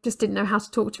I just didn't know how to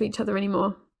talk to each other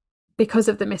anymore because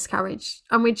of the miscarriage.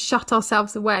 And we'd shut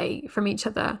ourselves away from each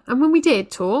other. And when we did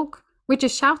talk, we'd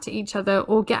just shout at each other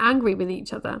or get angry with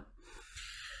each other.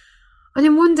 And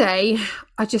then one day,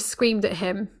 I just screamed at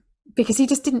him because he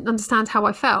just didn't understand how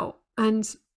I felt. And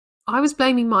I was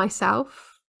blaming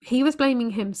myself. He was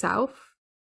blaming himself.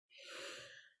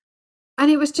 And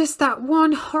it was just that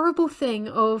one horrible thing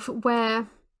of where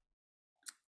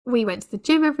we went to the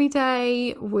gym every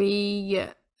day. We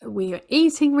were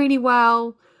eating really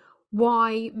well.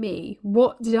 Why me?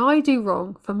 What did I do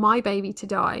wrong for my baby to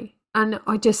die? And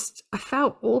I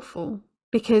felt awful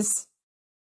because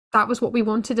that was what we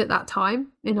wanted at that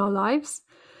time in our lives.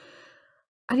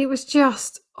 And it was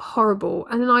just horrible.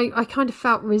 And then I kind of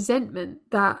felt resentment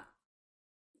that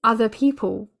other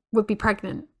people would be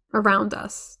pregnant around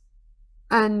us.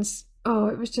 And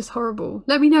it was just horrible.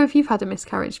 Let me know if you've had a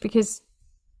miscarriage, because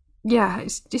yeah,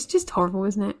 it's just horrible,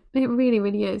 isn't it? It really,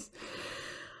 really is.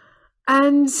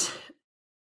 And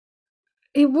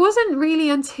it wasn't really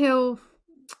until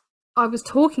I was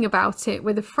talking about it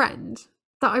with a friend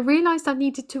that I realized I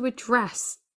needed to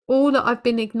address all that I've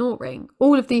been ignoring,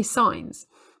 all of these signs.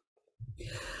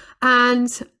 And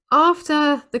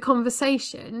after the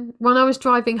conversation, when I was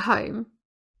driving home,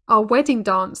 our wedding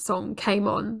dance song came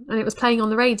on, and it was playing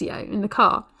on the radio in the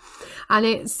car. And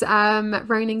it's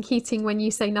Ronan Keating, When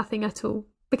You Say Nothing at All,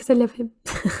 because I love him.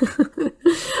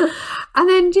 And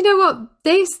then, do you know what?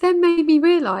 This then made me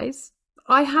realize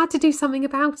I had to do something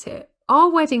about it. Our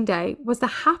wedding day was the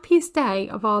happiest day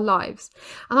of our lives,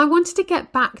 and I wanted to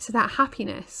get back to that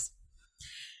happiness.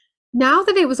 Now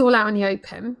that it was all out in the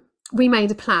open, we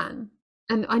made a plan,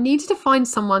 and I needed to find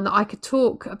someone that I could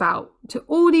talk about to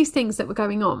all these things that were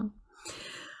going on.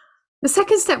 The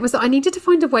second step was that I needed to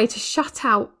find a way to shut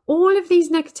out all of these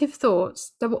negative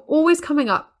thoughts that were always coming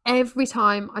up every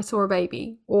time I saw a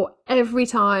baby, or every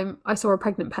time I saw a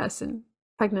pregnant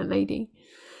lady.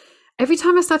 Every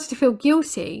time I started to feel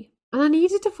guilty, and I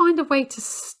needed to find a way to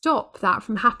stop that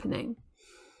from happening.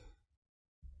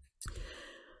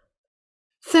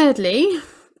 Thirdly,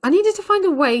 I needed to find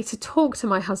a way to talk to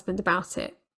my husband about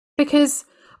it, Because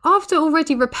after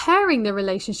already repairing the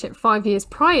relationship 5 years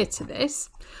prior to this,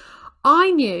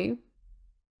 I knew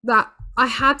that I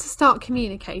had to start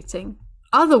communicating.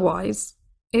 Otherwise,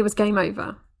 it was game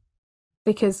over.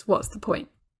 Because what's the point?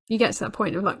 You get to that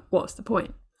point of like, what's the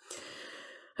point?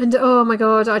 And oh my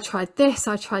God, I tried this,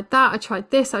 I tried that, I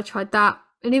tried this, I tried that.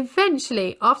 And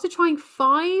eventually, after trying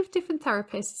 5 different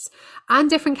therapists and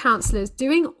different counselors,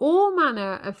 doing all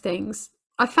manner of things,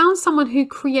 I found someone who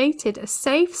created a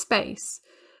safe space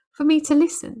for me to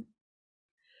listen.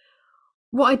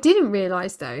 What I didn't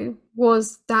realize though,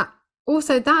 was that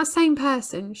also that same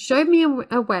person showed me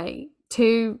a way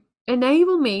to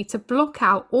enable me to block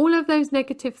out all of those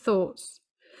negative thoughts.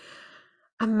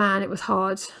 And man, it was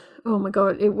hard. Oh my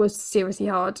God, it was seriously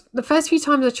hard. The first few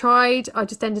times I tried, I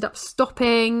just ended up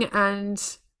stopping, and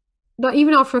not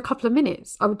even after a couple of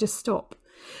minutes, I would just stop.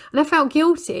 And I felt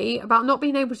guilty about not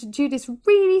being able to do this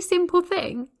really simple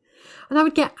thing. And I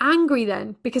would get angry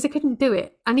then because I couldn't do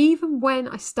it. And even when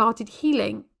I started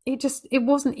healing, it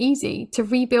wasn't easy to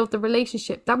rebuild the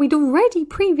relationship that we'd already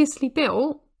previously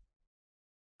built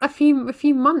a few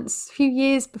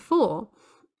years before.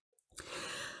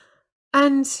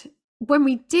 And when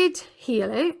we did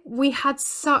heal it, we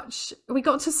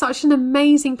got to such an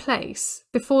amazing place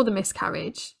before the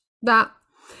miscarriage that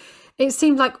it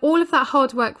seemed like all of that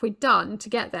hard work we'd done to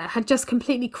get there had just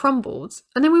completely crumbled.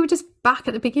 And then we were just back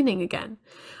at the beginning again.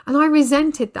 And I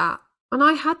resented that. And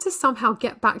I had to somehow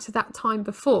get back to that time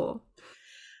before.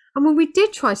 And when we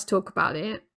did try to talk about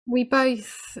it, we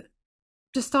both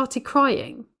just started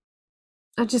crying.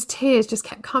 And just tears just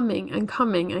kept coming and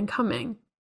coming and coming.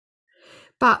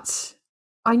 But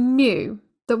I knew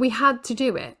that we had to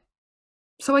do it.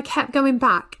 So I kept going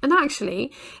back. And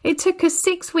actually, it took us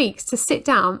 6 weeks to sit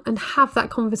down and have that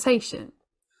conversation.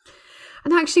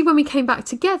 And actually, when we came back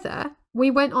together, we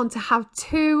went on to have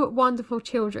 2 wonderful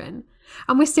children.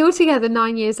 And we're still together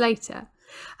 9 years later.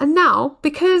 And now,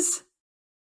 because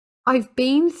I've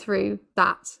been through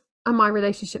that and my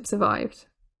relationship survived,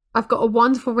 I've got a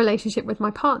wonderful relationship with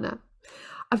my partner.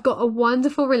 I've got a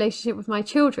wonderful relationship with my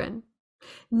children.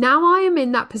 Now I am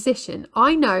in that position.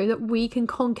 I know that we can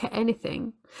conquer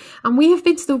anything. And we have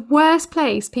been to the worst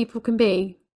place people can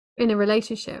be in a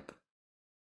relationship.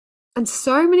 And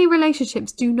so many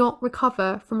relationships do not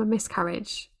recover from a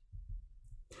miscarriage.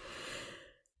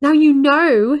 Now you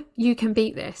know you can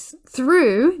beat this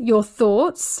through your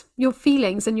thoughts, your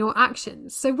feelings, and your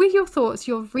actions. So with your thoughts,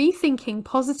 you're rethinking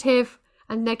positive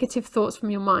and negative thoughts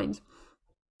from your mind.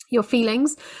 Your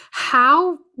feelings,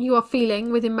 how you are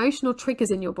feeling with emotional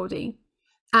triggers in your body,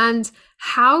 and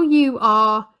how you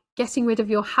are getting rid of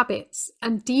your habits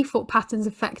and default patterns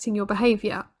affecting your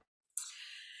behavior.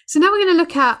 So now we're going to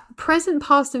look at present,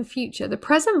 past, and future. The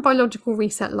present biological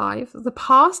reset live, the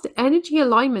past energy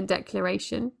alignment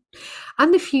declaration,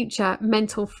 and the future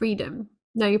mental freedom.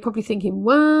 Now you're probably thinking,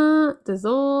 what does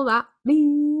all that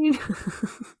mean?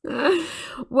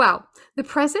 Well, the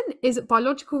present is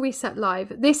biological reset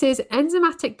live. This is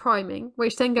enzymatic priming,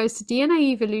 which then goes to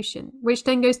DNA evolution, which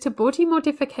then goes to body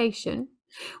modification,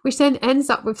 which then ends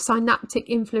up with synaptic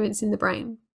influence in the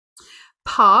brain.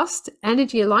 Past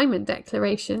energy alignment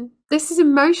declaration. This is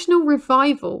emotional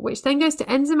revival, which then goes to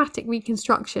enzymatic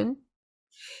reconstruction,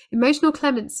 emotional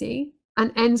clemency,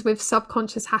 and ends with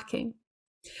subconscious hacking.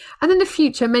 And then the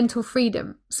future, mental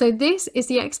freedom. So this is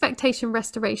the expectation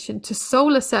restoration to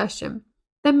soul assertion,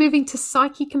 then moving to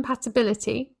psyche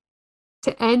compatibility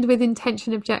to end with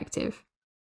intention objective.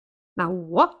 Now,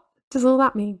 what does all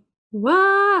that mean? What?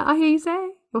 I hear you say,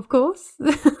 of course.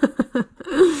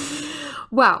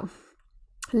 Well,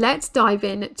 let's dive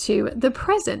into the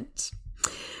present.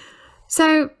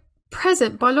 So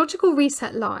present, biological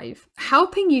reset live,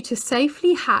 helping you to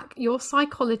safely hack your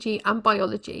psychology and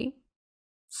biology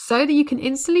so that you can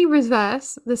instantly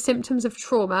reverse the symptoms of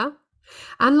trauma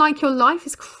and like your life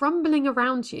is crumbling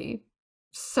around you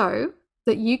so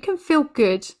that you can feel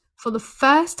good for the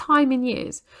first time in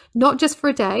years, not just for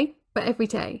a day, but every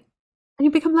day. And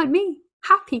you become like me,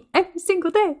 happy every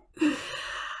single day.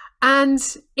 And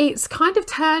it's kind of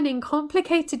turning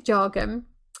complicated jargon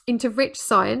into rich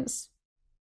science,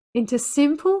 into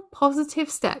simple positive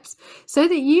steps so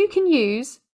that you can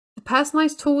use the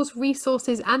personalized tools,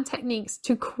 resources, and techniques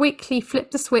to quickly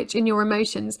flip the switch in your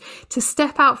emotions, to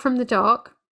step out from the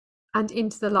dark and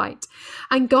into the light,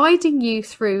 and guiding you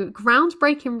through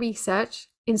groundbreaking research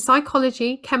in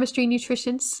psychology, chemistry,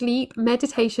 nutrition, sleep,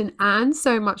 meditation, and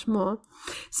so much more,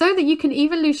 so that you can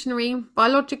evolutionary,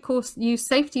 biological use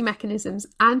safety mechanisms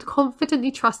and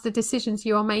confidently trust the decisions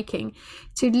you are making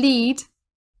to lead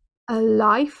a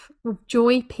life of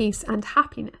joy, peace, and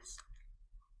happiness.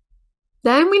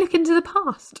 Then we look into the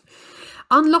past.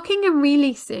 Unlocking and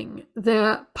releasing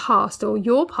the past or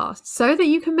your past so that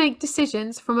you can make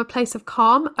decisions from a place of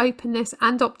calm, openness,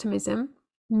 and optimism,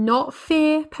 not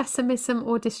fear, pessimism,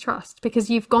 or distrust, because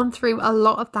you've gone through a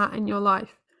lot of that in your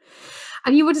life.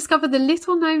 And you will discover the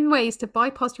little known ways to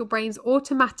bypass your brain's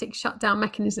automatic shutdown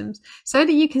mechanisms so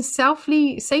that you can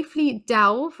safely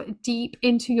delve deep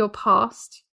into your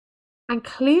past and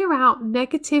clear out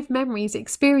negative memories,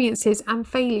 experiences, and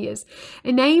failures,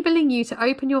 enabling you to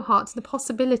open your heart to the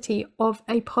possibility of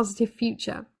a positive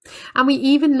future. And we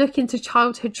even look into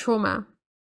childhood trauma,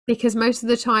 because most of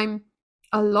the time,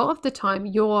 a lot of the time,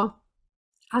 your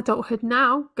adulthood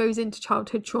now goes into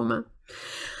childhood trauma.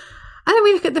 And then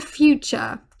we look at the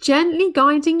future, gently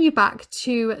guiding you back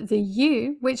to the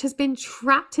you, which has been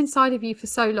trapped inside of you for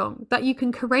so long, that you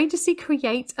can courageously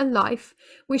create a life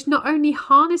which not only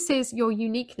harnesses your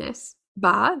uniqueness,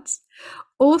 but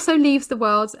also leaves the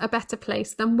world a better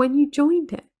place than when you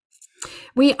joined it.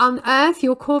 We unearth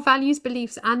your core values,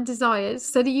 beliefs, and desires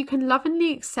so that you can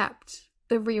lovingly accept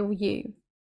the real you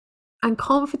and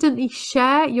confidently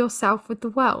share yourself with the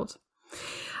world.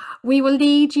 We will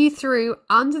lead you through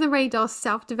under the radar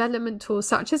self-development tools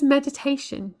such as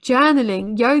meditation,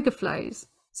 journaling, yoga flows,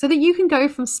 so that you can go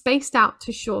from spaced out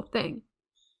to sure thing.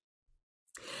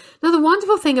 Now, the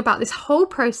wonderful thing about this whole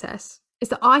process is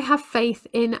that I have faith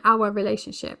in our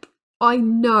relationship. I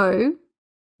know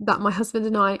that my husband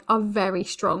and I are very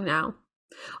strong now.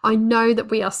 I know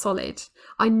that we are solid.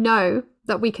 I know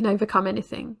that we can overcome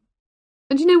anything.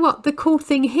 And you know what? The cool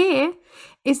thing here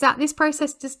is that this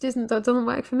process just doesn't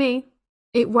work for me.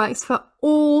 It works for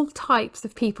all types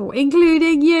of people,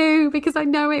 including you, because I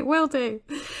know it will do.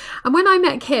 And when I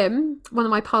met Kim, one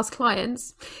of my past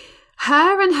clients,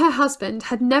 her and her husband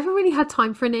had never really had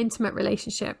time for an intimate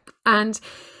relationship. And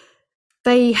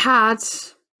they had,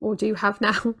 or do have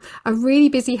now, a really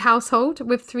busy household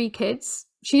with 3 kids.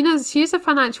 She is a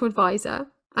financial advisor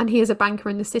and he is a banker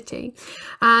in the city.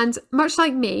 And much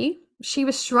like me, she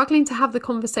was struggling to have the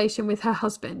conversation with her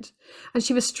husband, and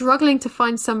she was struggling to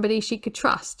find somebody she could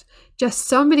trust, just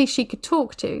somebody she could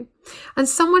talk to, and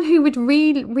someone who would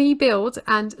rebuild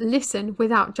and listen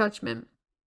without judgment.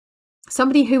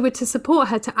 Somebody who would to support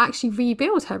her to actually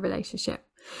rebuild her relationship.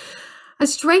 And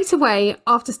straight away,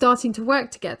 after starting to work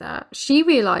together, she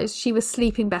realized she was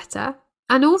sleeping better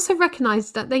and also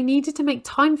recognized that they needed to make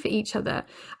time for each other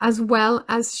as well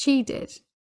as she did.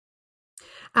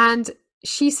 And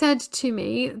she said to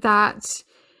me that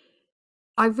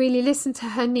I really listened to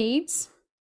her needs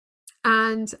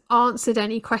and answered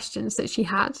any questions that she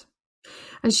had.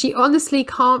 And she honestly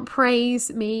can't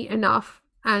praise me enough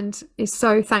and is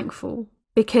so thankful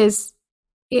because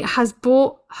it has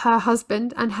brought her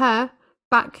husband and her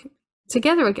back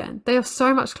together again. They are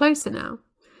so much closer now.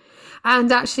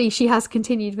 And actually, she has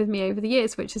continued with me over the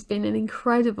years, which has been an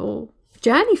incredible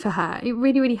journey for her. It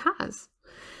really, really has.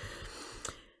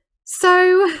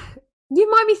 So you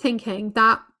might be thinking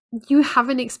that you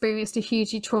haven't experienced a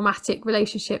hugely traumatic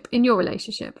relationship in your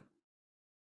relationship,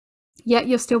 yet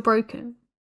you're still broken.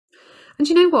 And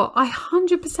you know what? I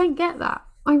 100% get that.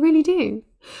 I really do.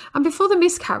 And before the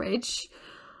miscarriage,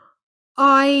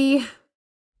 I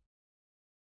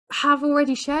have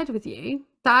already shared with you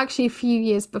that actually a few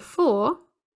years before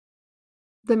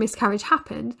the miscarriage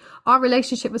happened, our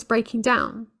relationship was breaking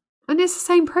down. And it's the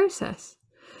same process.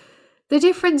 The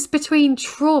difference between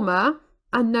trauma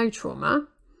and no trauma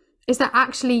is that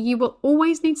actually you will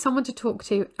always need someone to talk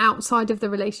to outside of the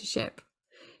relationship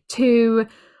to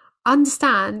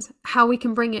understand how we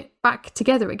can bring it back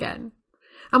together again.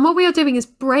 And what we are doing is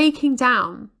breaking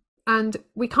down, and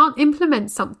we can't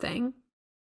implement something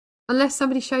unless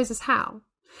somebody shows us how.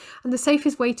 And the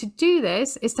safest way to do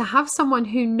this is to have someone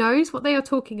who knows what they are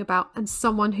talking about and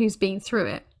someone who's been through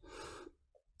it.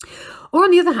 Or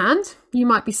on the other hand, you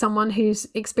might be someone who's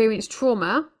experienced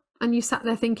trauma and you sat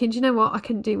there thinking, do you know what? I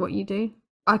couldn't do what you do.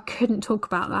 I couldn't talk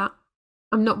about that.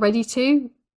 I'm not ready to.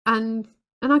 And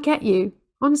I get you.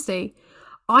 Honestly,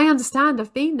 I understand.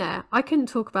 I've been there. I couldn't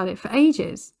talk about it for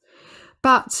ages.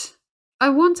 But I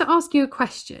want to ask you a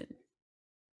question.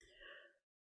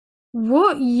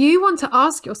 What you want to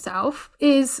ask yourself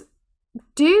is,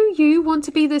 do you want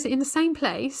to be in the same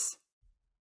place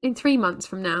in 3 months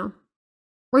from now?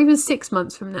 Or even 6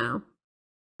 months from now,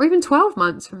 or even 12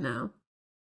 months from now?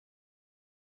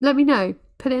 Let me know.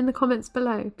 Put it in the comments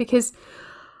below, because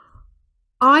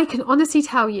I can honestly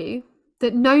tell you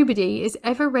that nobody is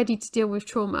ever ready to deal with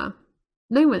trauma.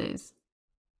 No one is.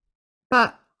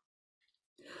 But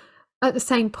at the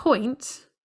same point,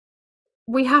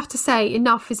 we have to say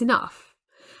enough is enough.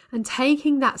 And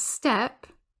taking that step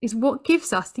is what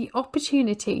gives us the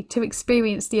opportunity to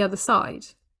experience the other side.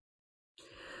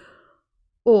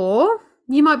 Or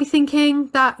you might be thinking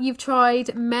that you've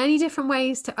tried many different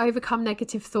ways to overcome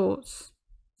negative thoughts.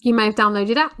 You may have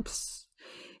downloaded apps.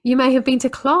 You may have been to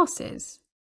classes.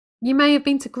 You may have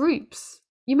been to groups.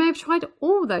 You may have tried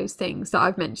all those things that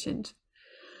I've mentioned.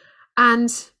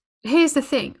 And here's the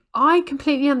thing, I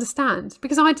completely understand,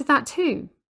 because I did that too.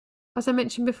 As I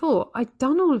mentioned before, I'd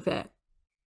done all of it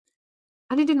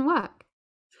and it didn't work.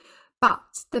 But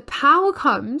the power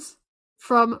comes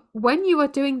from when you are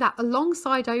doing that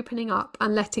alongside opening up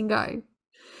and letting go.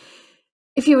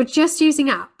 If you were just using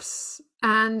apps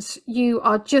and you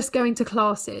are just going to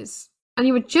classes and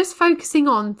you were just focusing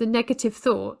on the negative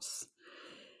thoughts,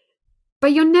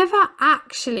 but you're never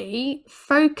actually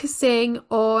focusing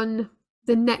on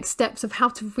the next steps of how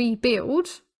to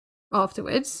rebuild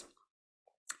afterwards,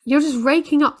 you're just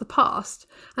raking up the past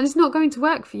and it's not going to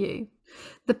work for you.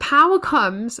 The power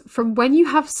comes from when you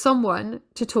have someone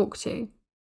to talk to.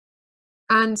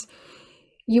 And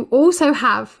you also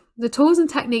have the tools and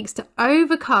techniques to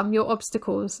overcome your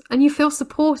obstacles, and you feel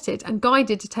supported and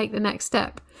guided to take the next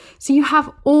step. So you have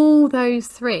all those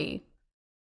three.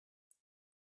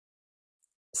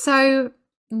 So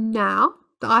now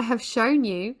that I have shown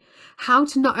you how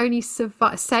to not only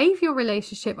save your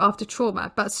relationship after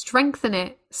trauma, but strengthen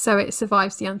it so it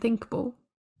survives the unthinkable.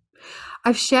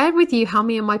 I've shared with you how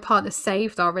me and my partner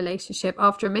saved our relationship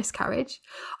after a miscarriage.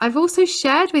 I've also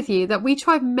shared with you that we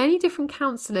tried many different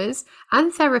counsellors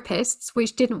and therapists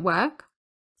which didn't work.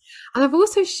 And I've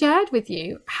also shared with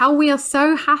you how we are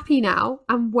so happy now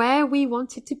and where we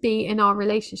wanted to be in our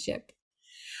relationship.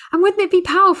 And wouldn't it be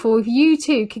powerful if you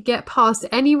too could get past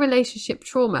any relationship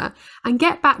trauma and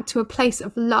get back to a place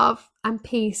of love and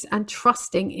peace and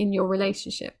trusting in your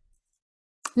relationship?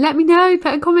 Let me know,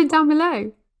 put a comment down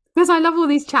below, because I love all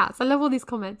these chats. I love all these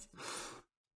comments.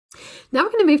 Now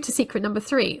we're going to move to secret number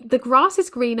 3. The grass is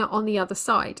greener on the other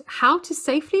side. How to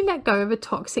safely let go of a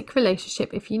toxic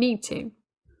relationship if you need to.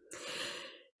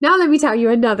 Now let me tell you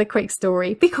another quick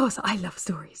story, because I love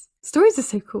stories. Stories are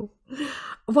so cool.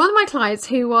 One of my clients,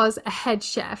 who was a head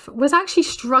chef, was actually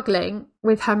struggling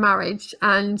with her marriage,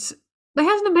 and they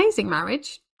had an amazing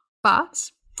marriage.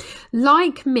 But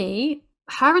like me,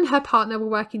 her and her partner were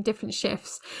working different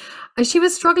shifts, and she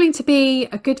was struggling to be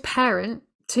a good parent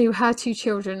to her 2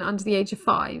 children under the age of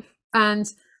 5.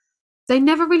 And they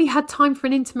never really had time for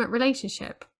an intimate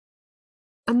relationship.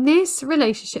 And this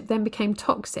relationship then became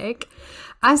toxic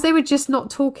as they were just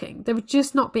not talking. They were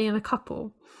just not being a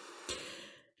couple.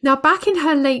 Now, back in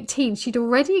her late teens, she'd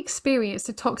already experienced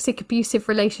a toxic, abusive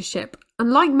relationship.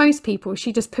 And like most people,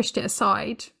 she just pushed it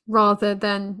aside rather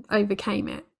than overcame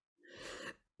it.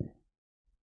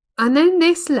 And then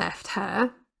this left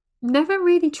her never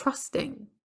really trusting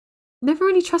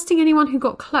anyone who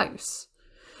got close.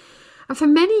 And for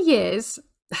many years,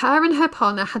 her and her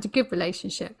partner had a good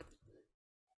relationship.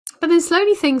 But then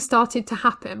slowly things started to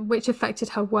happen, which affected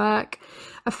her work,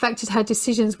 affected her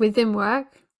decisions within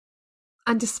work.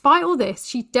 And despite all this,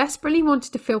 she desperately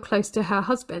wanted to feel close to her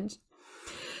husband.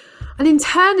 And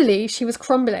internally, she was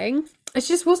crumbling, and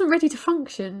she just wasn't ready to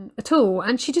function at all.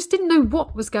 And she just didn't know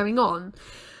what was going on.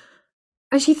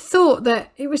 And she thought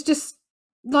that it was just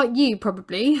like you,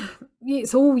 probably.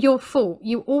 It's all your fault.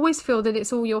 You always feel that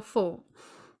it's all your fault.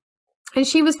 And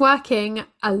she was working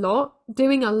a lot,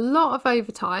 doing a lot of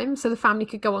overtime so the family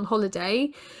could go on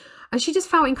holiday. And she just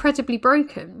felt incredibly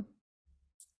broken.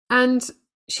 And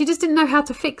she just didn't know how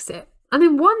to fix it. And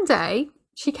then one day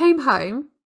she came home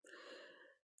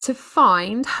to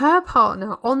find her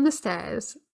partner on the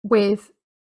stairs with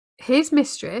his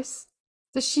mistress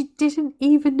that she didn't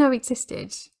even know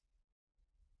existed.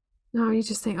 Now you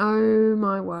just think, oh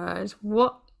my word,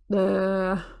 what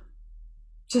the...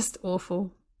 Just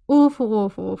awful. Awful,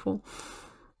 awful, awful.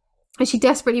 And she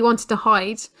desperately wanted to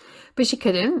hide, but she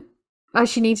couldn't, as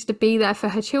she needed to be there for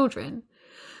her children.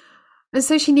 And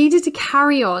so she needed to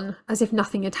carry on as if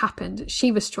nothing had happened.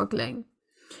 She was struggling.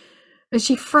 And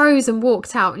she froze and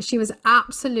walked out, and she was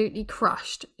absolutely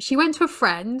crushed. She went to a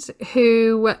friend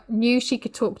who knew she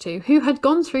could talk to, who had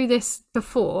gone through this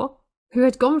before, who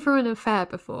had gone through an affair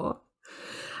before.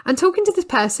 And talking to this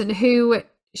person who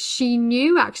she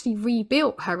knew actually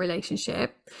rebuilt her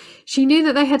relationship, she knew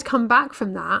that they had come back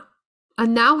from that.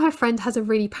 And now her friend has a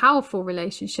really powerful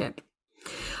relationship.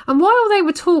 And while they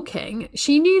were talking,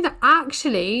 she knew that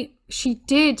actually she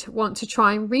did want to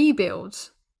try and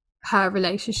rebuild her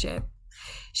relationship.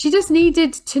 She just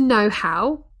needed to know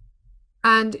how,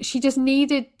 and she just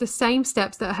needed the same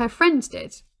steps that her friend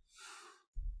did.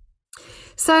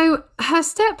 So her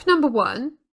step number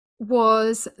 1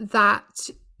 was that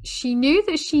she knew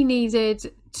that she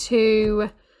needed to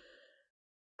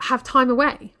have time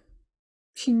away.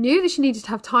 She knew that she needed to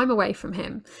have time away from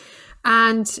him.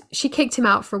 And she kicked him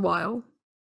out for a while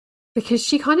because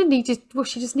she kind of needed,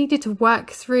 she just needed to work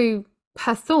through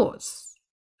her thoughts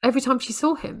every time she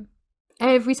saw him.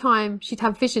 Every time she'd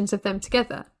have visions of them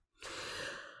together.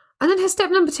 And then her step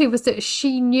number 2 was that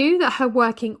she knew that her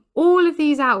working all of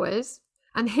these hours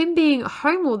and him being at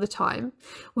home all the time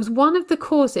was one of the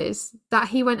causes that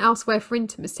he went elsewhere for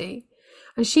intimacy.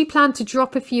 And she planned to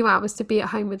drop a few hours to be at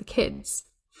home with the kids.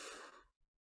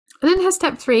 And then her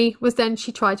step 3 was then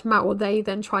they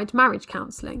then tried marriage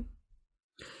counselling.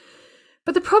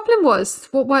 But the problem was,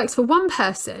 what works for one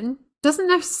person doesn't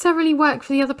necessarily work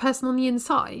for the other person on the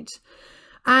inside.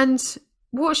 And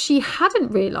what she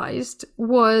hadn't realised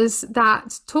was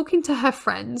that talking to her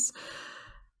friend's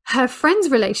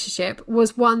relationship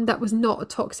was one that was not a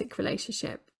toxic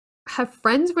relationship. Her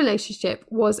friend's relationship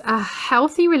was a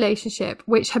healthy relationship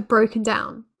which had broken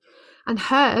down, and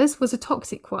hers was a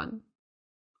toxic one.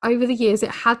 Over the years, it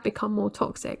had become more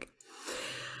toxic.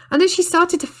 And as she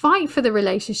started to fight for the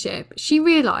relationship, she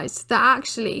realised that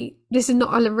actually this is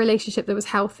not a relationship that was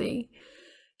healthy.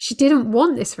 She didn't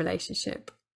want this relationship.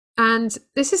 And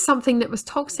this is something that was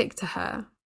toxic to her.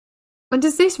 And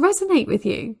does this resonate with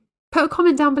you? Put a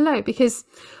comment down below, because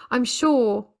I'm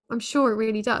sure it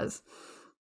really does.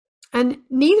 And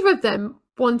neither of them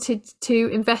wanted to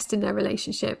invest in their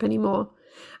relationship anymore.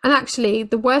 And actually,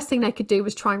 the worst thing they could do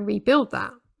was try and rebuild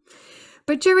that.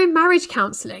 But during marriage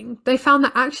counselling, they found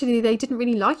that actually they didn't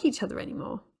really like each other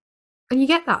anymore. And you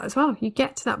get that as well. You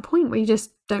get to that point where you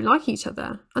just don't like each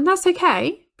other. And that's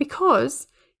okay, because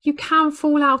you can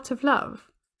fall out of love.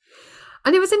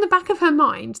 And it was in the back of her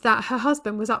mind that her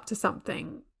husband was up to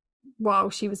something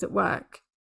while she was at work.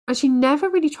 And she never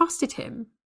really trusted him,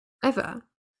 ever.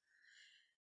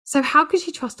 So how could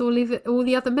she trust all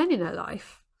the other men in her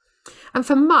life? And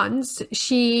for months,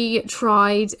 she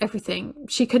tried everything.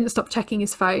 She couldn't stop checking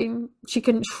his phone. She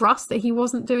couldn't trust that he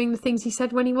wasn't doing the things he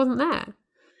said when he wasn't there.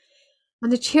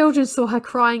 And the children saw her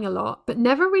crying a lot, but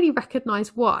never really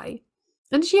recognized why.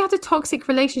 And she had a toxic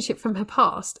relationship from her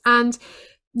past and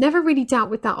never really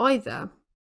dealt with that either.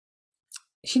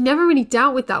 She never really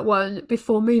dealt with that one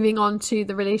before moving on to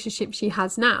the relationship she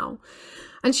has now.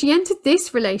 And she entered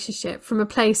this relationship from a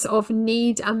place of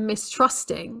need and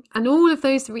mistrusting, and all of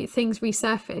those things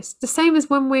resurfaced. The same as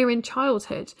when we're in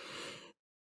childhood.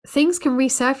 Things can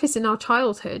resurface in our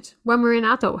childhood when we're in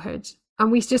adulthood,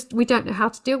 and we don't know how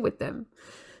to deal with them.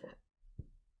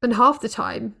 And half the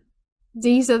time,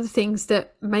 these are the things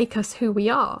that make us who we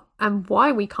are and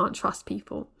why we can't trust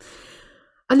people.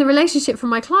 And the relationship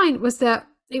from my client was that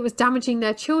it was damaging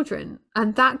their children,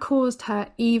 and that caused her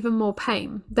even more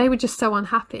pain. They were just so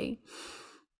unhappy.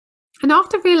 And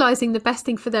after realizing the best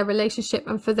thing for their relationship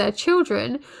and for their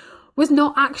children was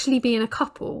not actually being a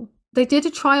couple, they did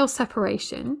a trial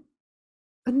separation,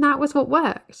 and that was what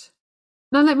worked.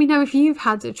 Now let me know if you've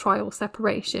had a trial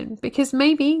separation, because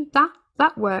maybe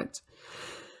that worked.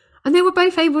 And they were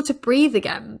both able to breathe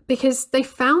again because they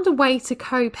found a way to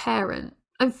co-parent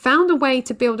and found a way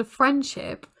to build a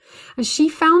friendship. And she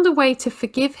found a way to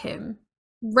forgive him,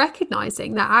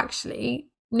 recognizing that actually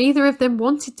neither of them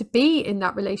wanted to be in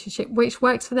that relationship, which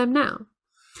works for them now.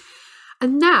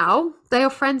 And now they are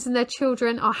friends, and their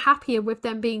children are happier with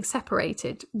them being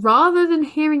separated rather than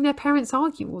hearing their parents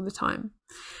argue all the time.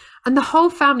 And the whole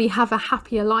family have a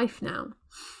happier life now.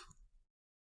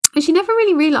 And she never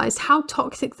really realized how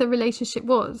toxic the relationship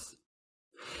was,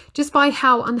 just by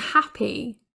how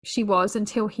unhappy she was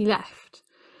until he left.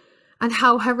 And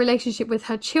how her relationship with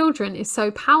her children is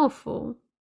so powerful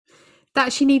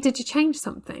that she needed to change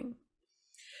something.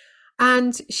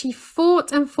 And she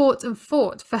fought and fought and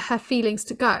fought for her feelings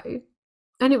to go.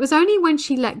 And it was only when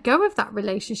she let go of that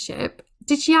relationship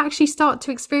did she actually start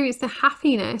to experience the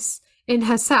happiness in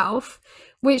herself,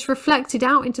 which reflected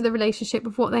out into the relationship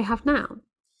of what they have now.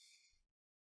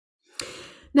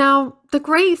 Now, the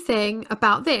great thing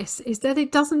about this is that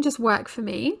it doesn't just work for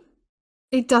me.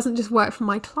 It doesn't just work for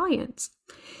my clients.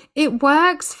 It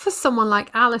works for someone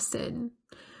like Alison.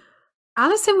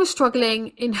 Alison was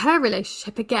struggling in her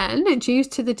relationship again due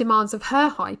to the demands of her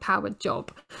high-powered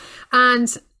job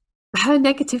and her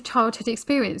negative childhood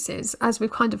experiences, as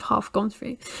we've kind of half gone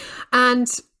through. And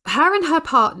her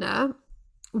partner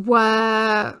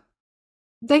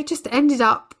they just ended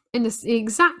up in the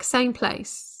exact same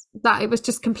place, that it was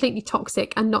just completely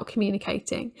toxic and not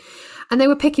communicating. And they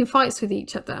were picking fights with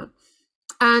each other.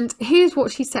 And here's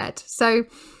what she said. So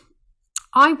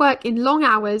I work in long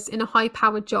hours in a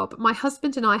high-powered job. My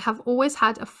husband and I have always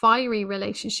had a fiery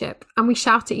relationship and we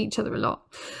shout at each other a lot.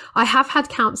 I have had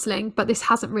counselling, but this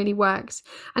hasn't really worked.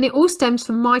 And it all stems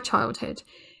from my childhood.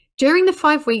 During the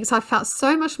 5 weeks, I felt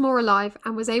so much more alive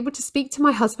and was able to speak to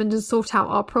my husband and sort out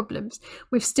our problems.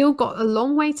 We've still got a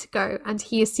long way to go and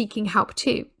he is seeking help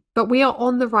too. But we are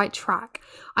on the right track.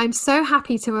 I'm so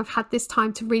happy to have had this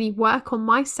time to really work on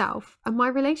myself and my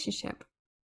relationship.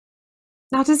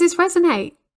 Now, does this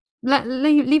resonate?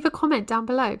 Leave a comment down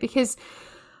below, because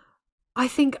I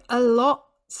think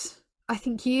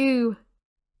you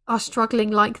are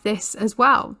struggling like this as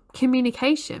well.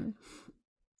 Communication.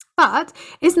 But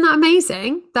isn't that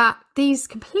amazing that these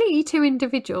completely two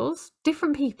individuals,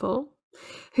 different people,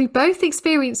 who both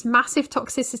experience massive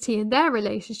toxicity in their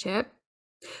relationship,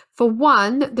 for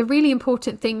one, the really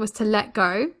important thing was to let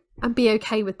go and be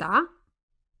okay with that.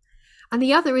 And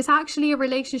the other is actually a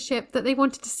relationship that they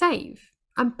wanted to save.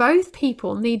 And both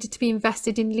people needed to be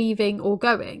invested in leaving or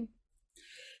going.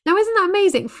 Now, isn't that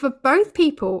amazing? For both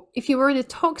people, if you were in a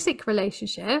toxic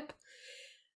relationship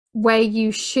where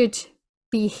you should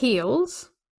be healed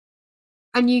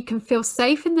and you can feel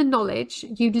safe in the knowledge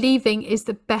you leaving is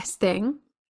the best thing.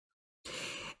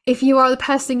 If you are the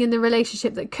person in the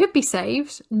relationship that could be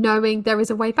saved, knowing there is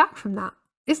a way back from that.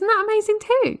 Isn't that amazing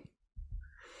too?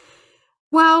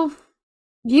 Well,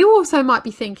 you also might be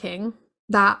thinking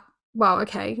that, well,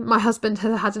 okay, my husband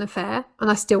has had an affair and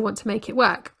I still want to make it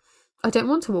work. I don't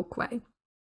want to walk away.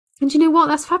 And you know what?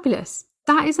 That's fabulous.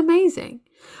 That is amazing.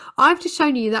 I've just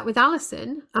shown you that with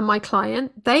Alison and my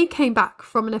client, they came back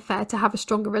from an affair to have a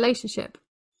stronger relationship.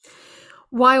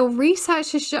 While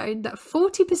research has shown that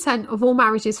 40% of all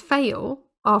marriages fail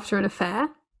after an affair,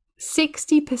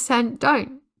 60%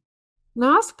 don't.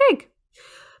 Now that's big.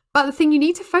 But the thing you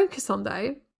need to focus on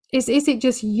though is it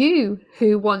just you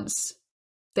who wants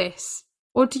this?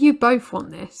 Or do you both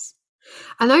want this?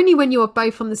 And only when you are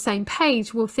both on the same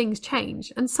page will things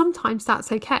change. And sometimes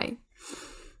that's okay.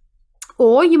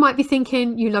 Or you might be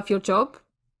thinking you love your job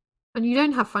and you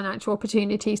don't have financial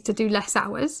opportunities to do less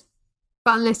hours.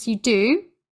 But unless you do,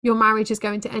 your marriage is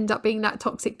going to end up being that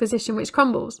toxic position which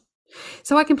crumbles.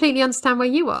 So I completely understand where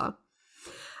you are.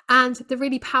 And the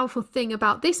really powerful thing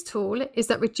about this tool is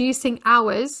that reducing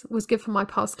hours was good for my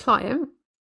past client.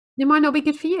 It might not be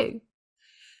good for you.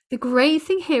 The great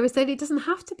thing here is that it doesn't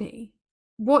have to be.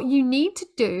 What you need to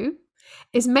do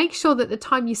is make sure that the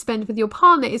time you spend with your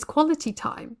partner is quality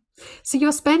time. So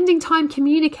you're spending time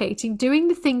communicating, doing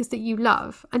the things that you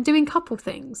love and doing couple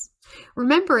things.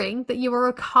 Remembering that you are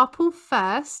a couple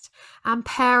first and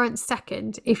parents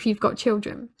second if you've got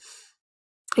children.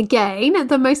 Again,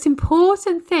 the most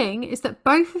important thing is that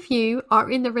both of you are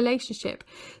in the relationship.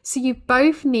 So you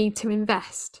both need to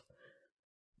invest.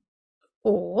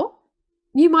 Or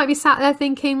you might be sat there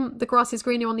thinking the grass is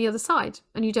greener on the other side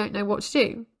and you don't know what to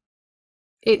do.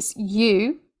 It's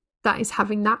you that is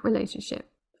having that relationship.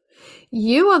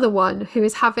 You are the one who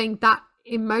is having that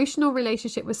emotional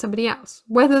relationship with somebody else,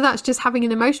 whether that's just having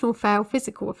an emotional affair or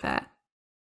physical affair.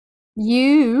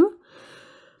 You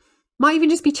might even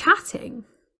just be chatting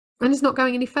and it's not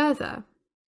going any further.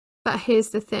 But here's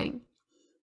the thing.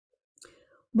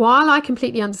 While I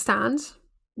completely understand,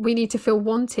 we need to feel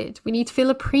wanted, we need to feel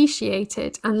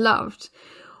appreciated and loved.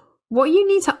 What you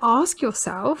need to ask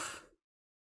yourself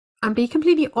and be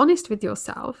completely honest with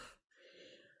yourself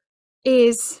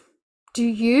is, do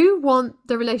you want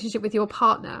the relationship with your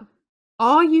partner?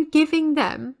 Are you giving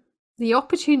them the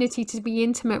opportunity to be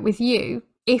intimate with you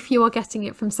if you are getting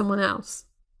it from someone else?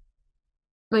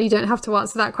 Well, you don't have to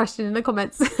answer that question in the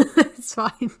comments. It's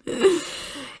fine.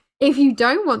 If you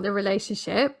don't want the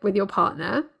relationship with your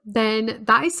partner, then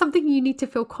that is something you need to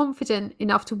feel confident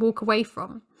enough to walk away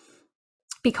from.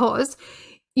 Because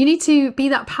you need to be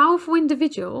that powerful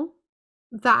individual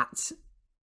that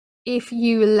if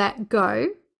you let go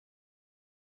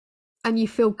and you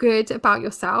feel good about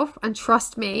yourself, and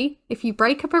trust me, if you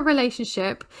break up a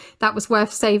relationship that was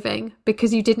worth saving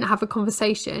because you didn't have a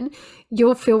conversation,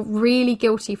 you'll feel really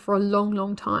guilty for a long,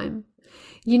 long time.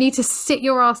 You need to sit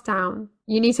your ass down.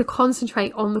 You need to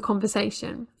concentrate on the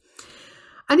conversation.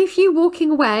 And if you walking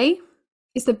away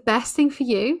is the best thing for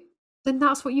you, then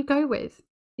that's what you go with.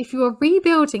 If you are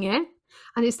rebuilding it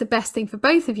and it's the best thing for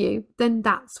both of you, then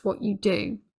that's what you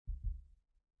do.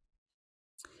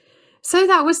 So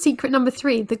that was secret number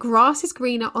 3. The grass is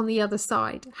greener on the other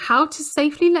side. How to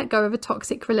safely let go of a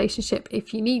toxic relationship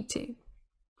if you need to.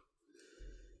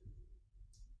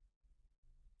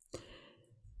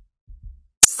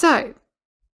 So,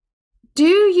 do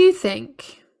you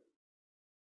think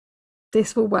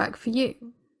this will work for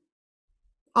you?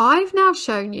 I've now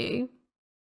shown you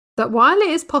that while it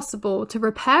is possible to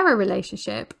repair a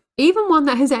relationship, even one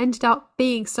that has ended up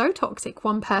being so toxic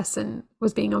one person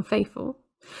was being unfaithful,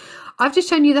 I've just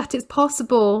shown you that it's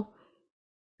possible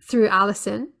through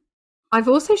Alison. I've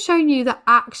also shown you that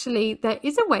actually there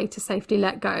is a way to safely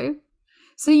let go,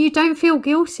 so you don't feel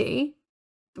guilty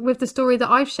with the story that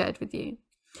I've shared with you.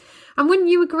 And wouldn't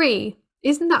you agree?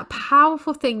 Isn't that a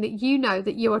powerful thing that you know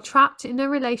that you are trapped in a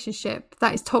relationship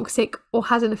that is toxic or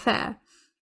has an affair?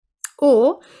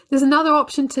 Or there's another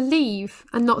option to leave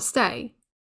and not stay.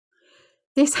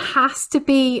 This has to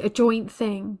be a joint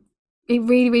thing. It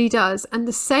really, really does. And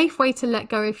the safe way to let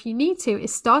go if you need to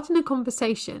is starting a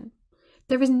conversation.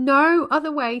 There is no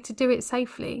other way to do it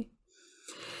safely.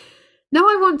 Now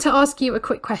I want to ask you a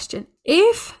quick question.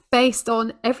 If, based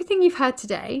on everything you've heard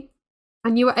today,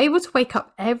 and you were able to wake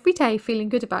up every day feeling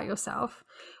good about yourself,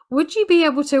 would you be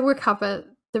able to recover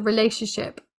the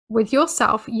relationship with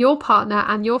yourself, your partner,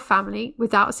 and your family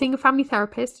without seeing a family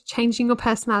therapist, changing your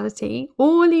personality,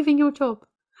 or leaving your job?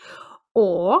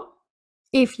 Or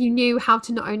if you knew how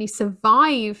to not only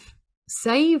survive,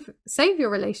 save your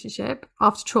relationship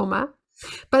after trauma,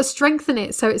 but strengthen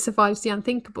it so it survives the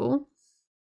unthinkable,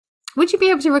 would you be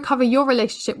able to recover your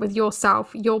relationship with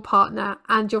yourself, your partner,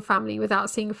 and your family without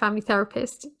seeing a family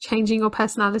therapist, changing your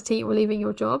personality, or leaving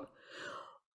your job?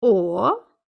 Or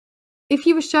if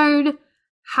you were shown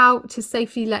how to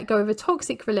safely let go of a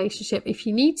toxic relationship if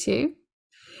you need to,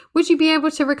 would you be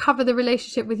able to recover the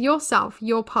relationship with yourself,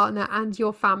 your partner, and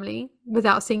your family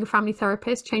without seeing a family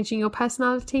therapist, changing your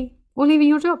personality, or leaving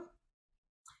your job?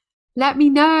 Let me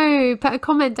know. Put a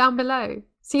comment down below.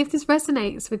 See if this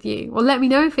resonates with you, or let me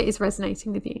know if it is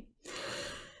resonating with you.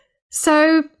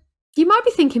 So you might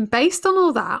be thinking, based on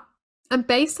all that, and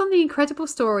based on the incredible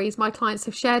stories my clients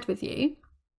have shared with you,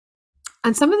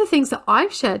 and some of the things that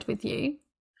I've shared with you,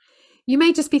 you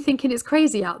may just be thinking it's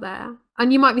crazy out there.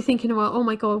 And you might be thinking, well, oh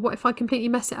my God, what if I completely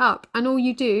mess it up? And all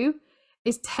you do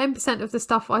is 10% of the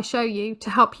stuff I show you to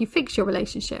help you fix your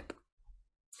relationship.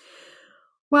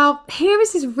 Well, here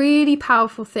is this really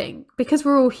powerful thing, because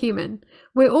we're all human.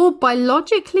 We're all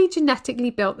biologically, genetically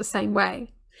built the same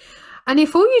way. And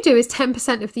if all you do is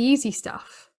 10% of the easy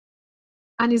stuff,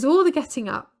 and is all the getting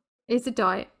up, is the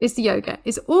diet, is the yoga,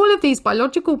 is all of these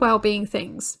biological well-being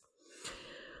things,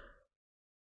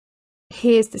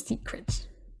 here's the secret.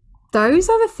 Those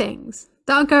are the things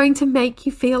that are going to make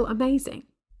you feel amazing,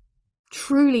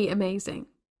 truly amazing.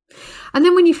 And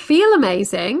then when you feel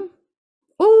amazing,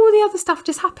 all the other stuff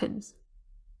just happens.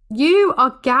 You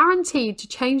are guaranteed to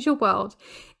change your world,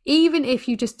 even if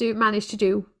you just manage to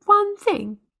do one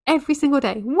thing every single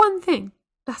day. One thing.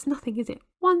 That's nothing, is it?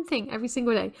 One thing every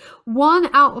single day. 1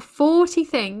 out of 40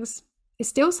 things is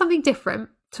still something different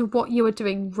to what you are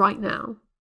doing right now.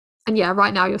 And yeah,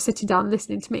 right now you're sitting down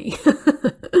listening to me.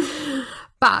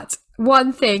 But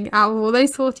one thing out of all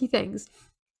those 40 things,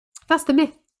 that's the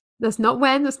myth. That's not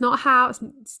when, that's not how,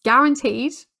 it's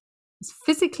guaranteed. It's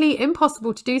physically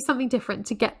impossible to do something different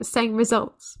to get the same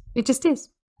results. It just is.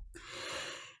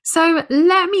 So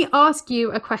let me ask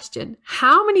you a question.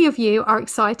 How many of you are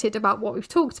excited about what we've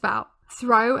talked about?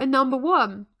 Throw a number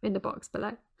 1 in the box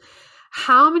below.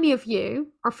 How many of you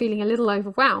are feeling a little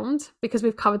overwhelmed because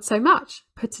we've covered so much?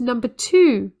 Put a number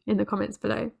 2 in the comments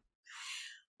below.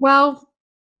 Well,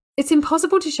 it's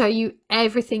impossible to show you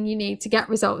everything you need to get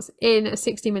results in a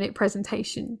 60-minute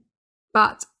presentation,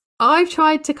 but I've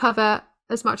tried to cover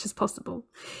as much as possible.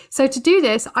 So to do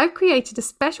this, I've created a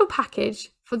special package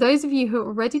for those of you who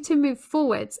are ready to move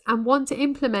forwards and want to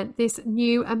implement this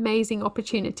new amazing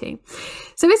opportunity.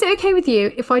 So is it okay with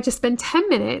you if I just spend 10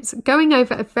 minutes going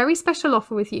over a very special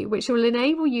offer with you, which will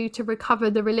enable you to recover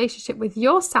the relationship with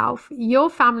yourself, your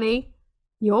family,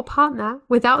 your partner,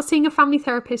 without seeing a family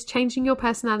therapist, changing your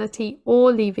personality,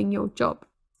 or leaving your job?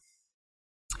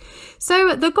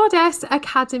 So the Goddess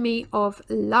Academy of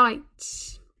Light.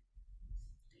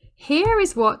 Here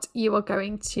is what you are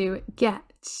going to get.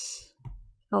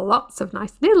 Lots of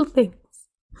nice little things.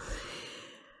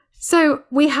 So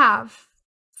we have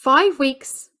 5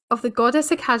 weeks of the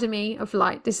Goddess Academy of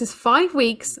Light. This is 5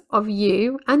 weeks of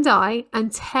you and I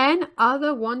and 10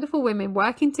 other wonderful women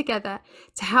working together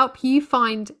to help you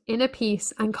find inner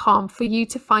peace and calm for you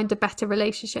to find a better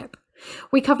relationship.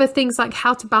 We cover things like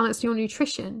how to balance your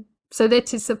nutrition so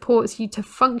that it supports you to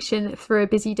function through a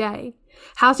busy day,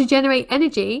 how to generate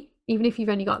energy even if you've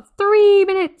only got 3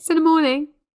 minutes in the morning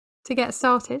to get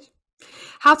started,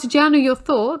 how to journal your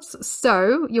thoughts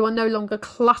so you are no longer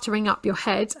cluttering up your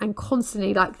head and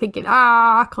constantly like thinking,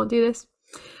 I can't do this,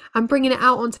 and bringing it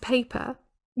out onto paper.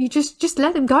 You just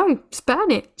let them go, just burn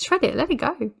it, shred it, let it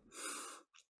go.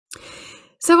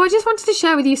 So I just wanted to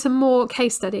share with you some more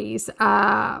case studies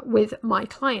with my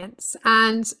clients.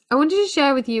 And I wanted to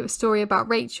share with you a story about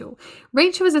Rachel.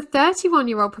 Rachel is a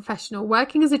 31-year-old professional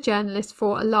working as a journalist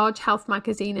for a large health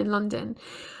magazine in London.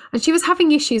 And she was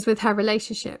having issues with her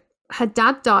relationship. Her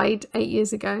dad died 8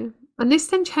 years ago. And this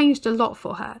then changed a lot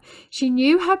for her. She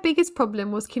knew her biggest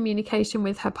problem was communication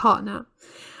with her partner.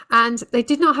 And they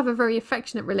did not have a very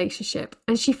affectionate relationship.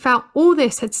 And she felt all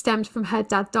this had stemmed from her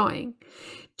dad dying.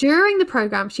 During the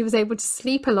program, she was able to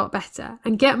sleep a lot better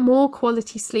and get more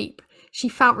quality sleep. She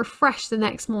felt refreshed the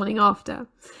next morning after.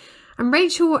 And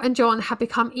Rachel and John had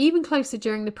become even closer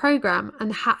during the program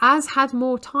and had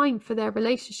more time for their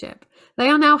relationship. They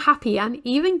are now happy and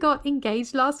even got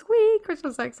engaged last week, which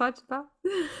I'm so excited about.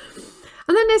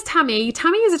 And then there's Tammy.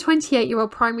 Tammy is a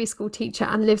 28-year-old primary school teacher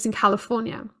and lives in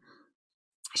California.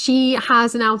 She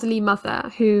has an elderly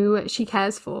mother who she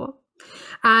cares for.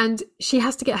 And she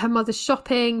has to get her mother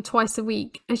shopping twice a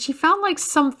week. And she felt like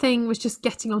something was just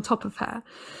getting on top of her.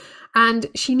 And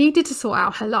she needed to sort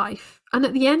out her life. And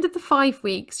at the end of the 5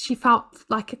 weeks, she felt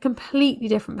like a completely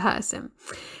different person.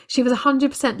 She was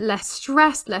 100% less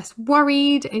stressed, less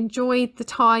worried, enjoyed the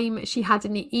time she had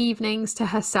in the evenings to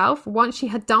herself once she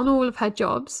had done all of her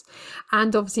jobs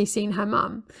and obviously seen her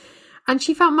mum. And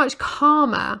she felt much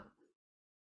calmer.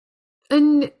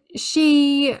 And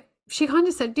she kind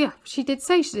of said, she did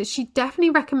say she definitely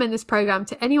recommend this program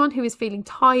to anyone who is feeling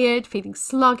tired, feeling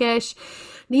sluggish,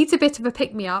 needs a bit of a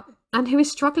pick-me-up, and who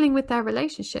is struggling with their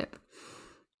relationship.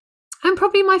 And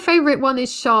probably my favourite one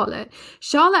is Charlotte.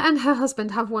 Charlotte and her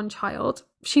husband have one child.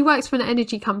 She works for an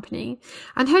energy company,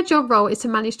 and her job role is to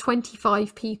manage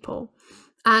 25 people.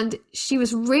 And she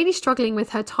was really struggling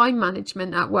with her time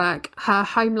management at work, her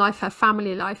home life, her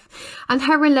family life, and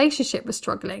her relationship was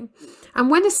struggling. And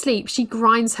when asleep, she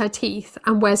grinds her teeth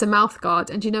and wears a mouth guard.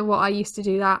 And you know what? I used to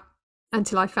do that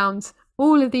until I found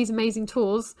all of these amazing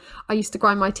tools. I used to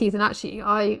grind my teeth, and actually,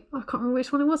 I can't remember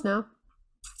which one it was now.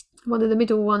 One of the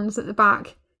middle ones at the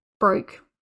back broke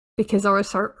because I was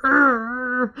so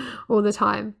all the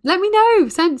time. Let me know.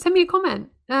 Send me a comment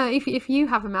if you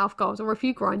have a mouth guard or if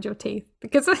you grind your teeth,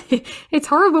 because it's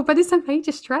horrible, but it's a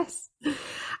major stress.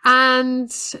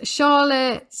 And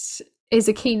Charlotte is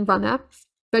a keen runner,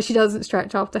 but she doesn't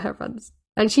stretch after her runs.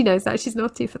 And she knows that. She's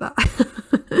naughty for that.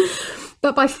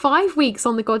 But by 5 weeks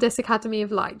on the Goddess Academy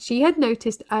of Light, she had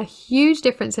noticed a huge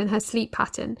difference in her sleep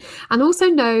pattern, and also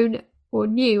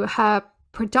knew her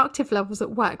productive levels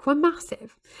at work were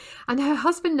massive. And her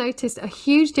husband noticed a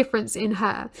huge difference in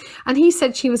her, and he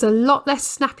said she was a lot less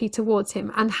snappy towards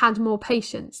him and had more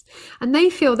patience. And they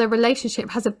feel their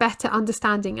relationship has a better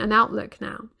understanding and outlook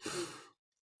now.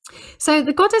 So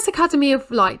the Goddess Academy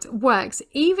of Light works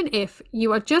even if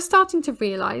you are just starting to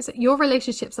realize your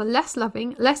relationships are less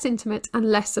loving, less intimate,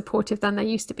 and less supportive than they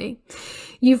used to be.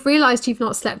 You've realized you've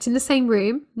not slept in the same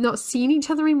room, not seen each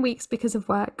other in weeks because of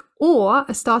work, or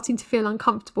are starting to feel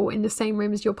uncomfortable in the same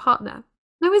room as your partner.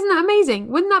 Now, isn't that amazing?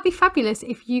 Wouldn't that be fabulous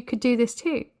if you could do this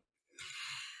too?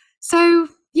 So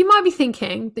you might be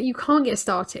thinking that you can't get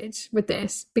started with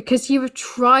this because you have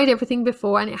tried everything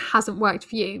before and it hasn't worked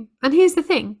for you. And here's the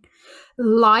thing,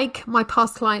 like my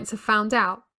past clients have found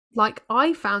out, like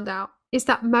I found out, is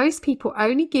that most people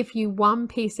only give you one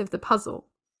piece of the puzzle.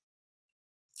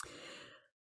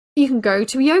 You can go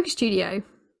to a yoga studio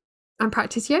and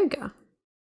practice yoga.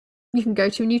 You can go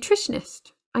to a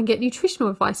nutritionist and get nutritional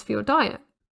advice for your diet.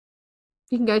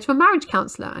 You can go to a marriage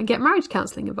counsellor and get marriage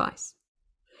counselling advice.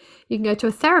 You can go to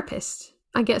a therapist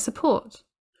and get support.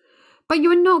 But you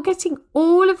are not getting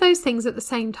all of those things at the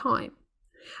same time.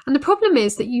 And the problem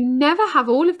is that you never have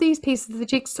all of these pieces of the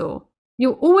jigsaw.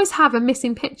 You'll always have a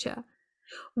missing picture.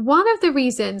 One of the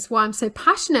reasons why I'm so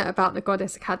passionate about the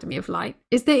Goddess Academy of Light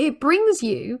is that it brings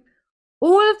you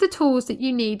all of the tools that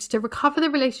you need to recover the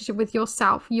relationship with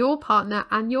yourself, your partner,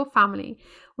 and your family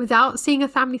without seeing a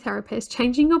family therapist,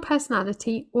 changing your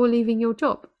personality, or leaving your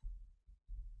job.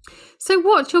 So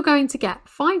what you're going to get,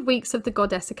 5 weeks of the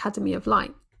Goddess Academy of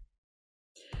Light.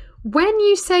 When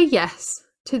you say yes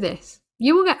to this,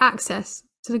 you will get access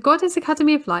to the Goddess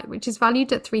Academy of Light, which is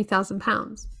valued at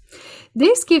 £3,000.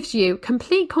 This gives you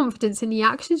complete confidence in the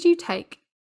actions you take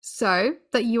so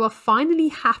that you are finally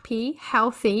happy,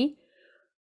 healthy,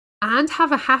 and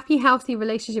have a happy, healthy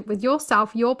relationship with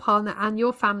yourself, your partner, and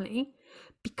your family,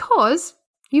 because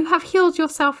you have healed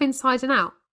yourself inside and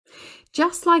out.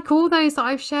 Just like all those that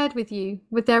I've shared with you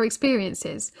with their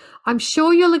experiences, I'm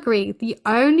sure you'll agree the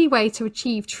only way to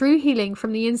achieve true healing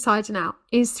from the inside and out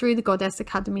is through the Goddess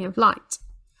Academy of Light.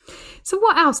 So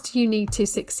what else do you need to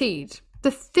succeed?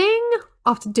 The thing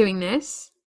after doing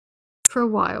this for a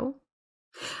while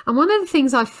And one of the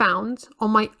things I found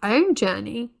on my own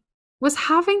journey was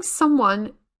having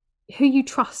someone who you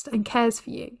trust and cares for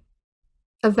you,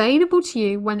 available to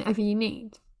you whenever you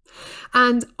need.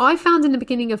 And I found in the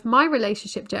beginning of my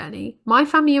relationship journey, my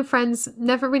family and friends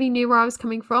never really knew where I was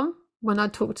coming from when I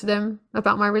talked to them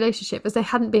about my relationship, as they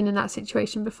hadn't been in that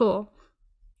situation before.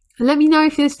 And let me know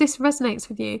if this resonates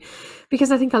with you,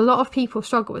 because I think a lot of people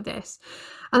struggle with this.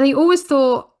 And they always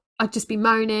thought I'd just be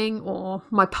moaning, or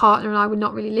my partner and I were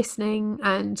not really listening.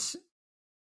 And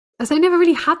as they never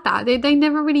really had that, they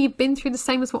never really been through the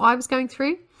same as what I was going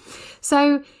through.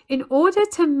 So in order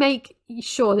to make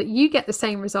sure that you get the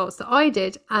same results that I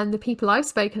did and the people I've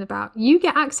spoken about, you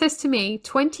get access to me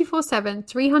 24/7,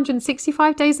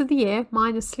 365 days of the year,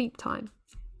 minus sleep time.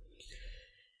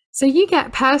 So you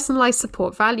get personalised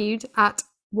support valued at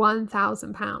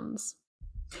 £1,000.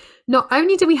 Not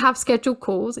only do we have scheduled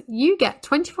calls, you get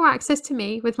 24 access to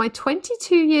me with my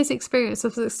 22 years experience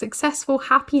of a successful,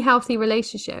 happy, healthy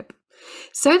relationship,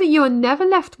 so that you are never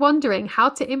left wondering how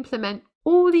to implement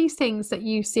all these things that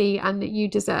you see and that you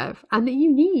deserve and that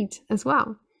you need as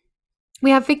well.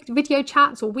 We have video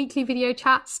chats, or weekly video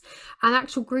chats, and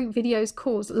actual group videos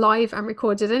calls, live and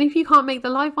recorded. And if you can't make the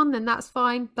live one, then that's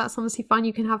fine. That's honestly fine.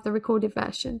 You can have the recorded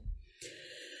version.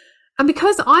 And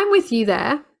because I'm with you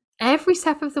there every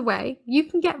step of the way, you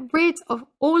can get rid of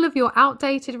all of your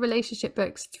outdated relationship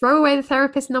books, throw away the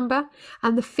therapist number,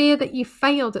 and the fear that you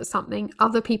failed at something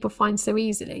other people find so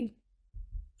easily.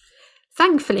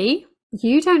 Thankfully,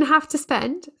 you don't have to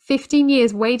spend 15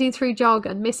 years wading through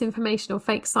jargon, misinformation, or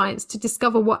fake science to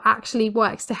discover what actually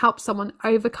works to help someone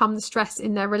overcome the stress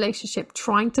in their relationship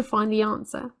trying to find the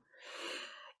answer.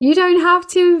 You don't have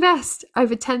to invest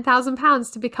over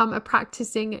 £10,000 to become a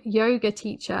practicing yoga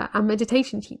teacher and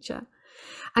meditation teacher.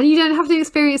 And you don't have to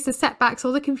experience the setbacks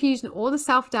or the confusion or the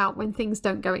self-doubt when things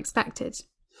don't go expected.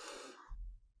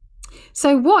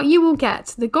 So what you will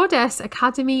get, the Goddess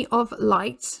Academy of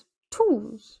Light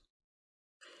tools.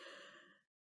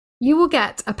 You will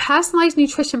get a personalized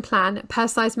nutrition plan,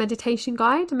 personalized meditation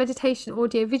guide, meditation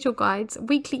audio visual guides,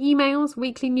 weekly emails,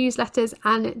 weekly newsletters,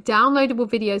 and downloadable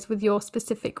videos with your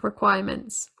specific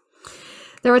requirements.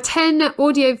 There are 10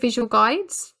 audio visual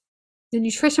guides. The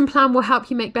nutrition plan will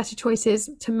help you make better choices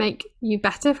to make you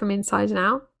better from inside and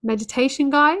out.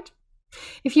 Meditation guide.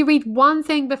 If you read one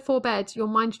thing before bed, your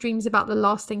mind dreams about the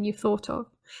last thing you thought of.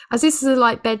 As this is a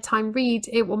light bedtime read,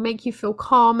 it will make you feel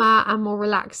calmer and more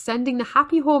relaxed, sending the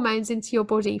happy hormones into your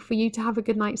body for you to have a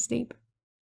good night's sleep.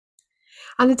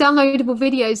 And the downloadable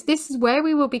videos, this is where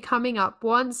we will be coming up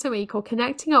once a week, or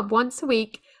connecting up once a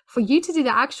week, for you to do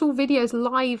the actual videos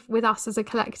live with us as a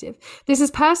collective. This is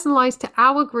personalized to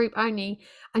our group only,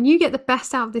 and you get the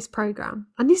best out of this program.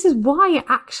 And this is why it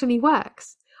actually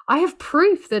works. I have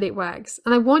proof that it works,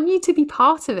 and I want you to be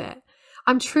part of it.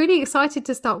 I'm truly excited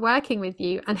to start working with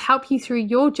you and help you through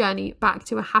your journey back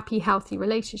to a happy, healthy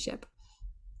relationship.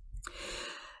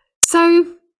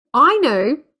 So I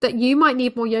know that you might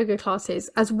need more yoga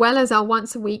classes as well as our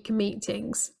once a week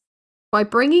meetings. By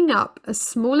bringing up a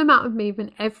small amount of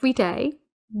movement every day,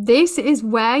 this is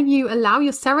where you allow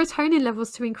your serotonin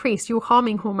levels to increase, your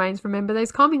calming hormones, remember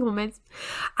those calming hormones,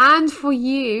 and for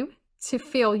you to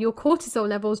feel your cortisol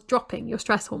levels dropping, your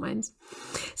stress hormones.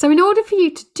 So in order for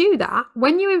you to do that,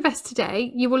 when you invest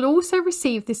today, you will also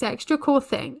receive this extra core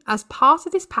thing as part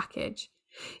of this package.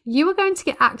 You are going to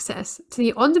get access to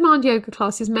the on-demand yoga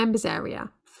classes members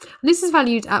area. And this is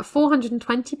valued at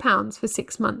 £420 for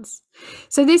 6 months.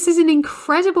 So this is an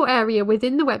incredible area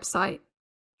within the website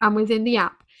and within the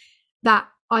app that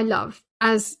I love,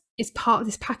 as is part of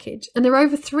this package. And there are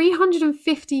over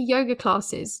 350 yoga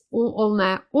classes all on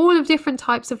there, all of different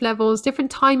types of levels,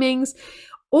 different timings,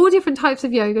 all different types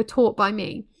of yoga taught by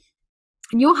me.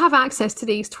 And you'll have access to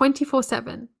these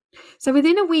 24/7. So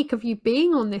within a week of you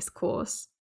being on this course,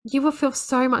 you will feel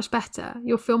so much better.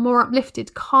 You'll feel more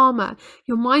uplifted, calmer.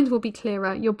 Your mind will be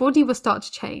clearer. Your body will start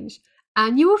to change.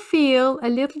 And you will feel a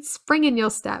little spring in your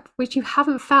step, which you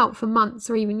haven't felt for months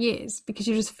or even years, because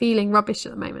you're just feeling rubbish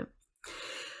at the moment.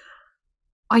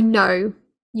 I know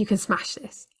you can smash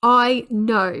this. I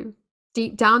know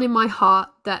deep down in my heart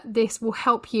that this will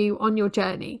help you on your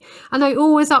journey. And I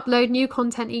always upload new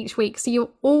content each week, so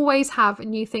you'll always have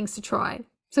new things to try.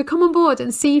 So come on board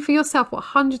and see for yourself what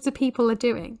hundreds of people are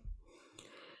doing.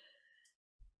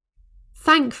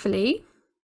 Thankfully,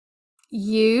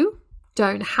 you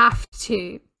don't have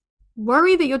to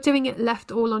worry that you're doing it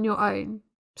left all on your own.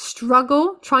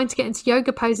 Struggle trying to get into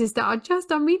yoga poses that are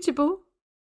just unreachable.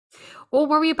 Or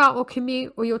worry about your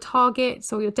commute or your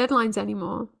targets or your deadlines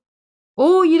anymore.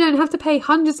 Or you don't have to pay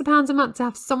hundreds of pounds a month to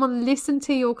have someone listen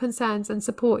to your concerns and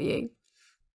support you.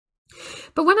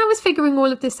 But when I was figuring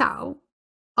all of this out,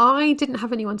 I didn't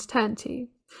have anyone to turn to.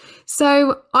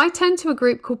 So I turned to a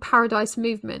group called Paradise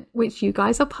Movement, which you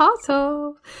guys are part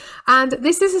of. And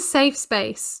this is a safe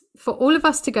space for all of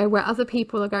us to go where other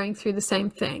people are going through the same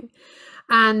thing.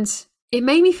 And it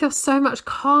made me feel so much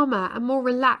calmer and more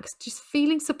relaxed, just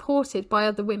feeling supported by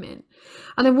other women.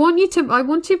 And I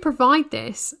want to provide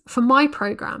this for my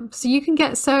program so you can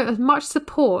get so much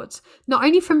support, not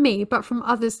only from me, but from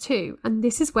others too. And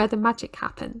this is where the magic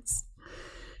happens.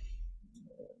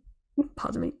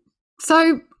 Pardon me.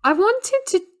 So I wanted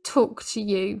to talk to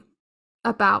you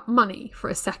about money for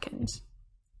a second.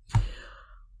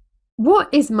 What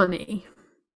is money?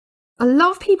 A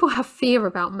lot of people have fear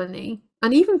about money,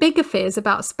 and even bigger fears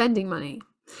about spending money.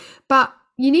 But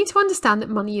you need to understand that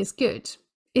money is good.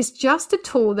 It's just a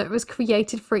tool that was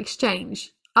created for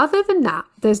exchange. Other than that,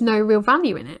 there's no real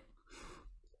value in it.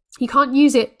 You can't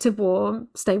use it to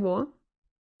stay warm,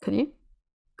 can you?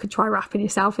 Could try wrapping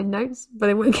yourself in notes, but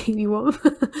it won't keep you warm.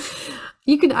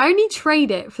 You can only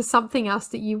trade it for something else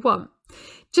that you want.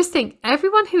 Just think,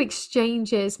 everyone who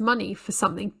exchanges money for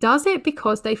something does it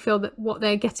because they feel that what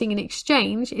they're getting in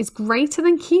exchange is greater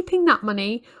than keeping that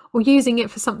money or using it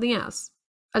for something else.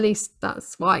 At least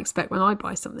that's what I expect when I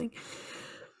buy something.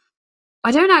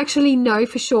 I don't actually know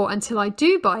for sure until I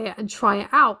do buy it and try it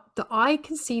out that I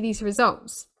can see these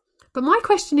results. But my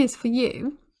question is for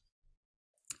you,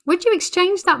 would you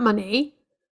exchange that money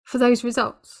for those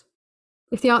results?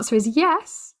 If the answer is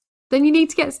yes, then you need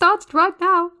to get started right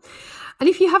now. And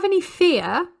if you have any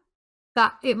fear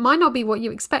that it might not be what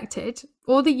you expected,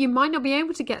 or that you might not be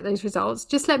able to get those results,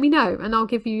 just let me know and I'll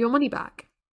give you your money back.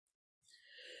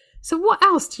 So what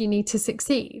else do you need to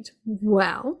succeed?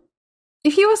 Well,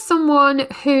 if you are someone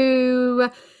who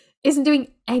isn't doing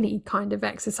any kind of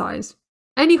exercise,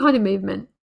 any kind of movement,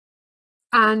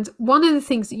 and one of the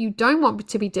things that you don't want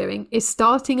to be doing is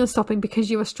starting and stopping because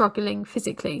you are struggling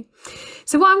physically.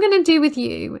 So what I'm going to do with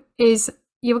you is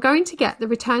you're going to get the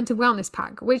Return to Wellness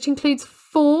Pack, which includes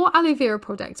 4 aloe vera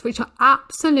products, which are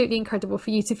absolutely incredible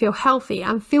for you to feel healthy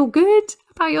and feel good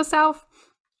about yourself.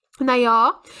 And they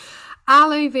are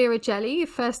aloe vera jelly,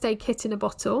 first aid kit in a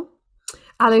bottle,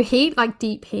 aloe heat, like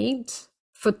deep heat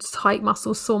for tight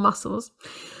muscles, sore muscles,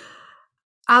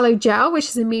 aloe gel, which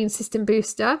is an immune system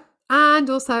booster, and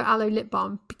also aloe lip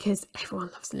balm, because everyone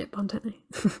loves lip balm, don't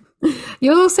they?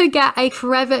 You'll also get a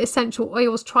Forever Essential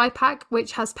Oils tri-pack,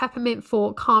 which has peppermint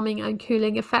for calming and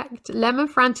cooling effect, lemon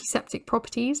for antiseptic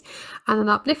properties and an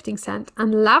uplifting scent,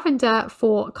 and lavender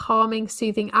for calming,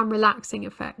 soothing and relaxing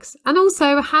effects. And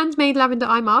also a handmade lavender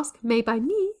eye mask made by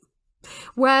me,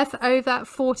 worth over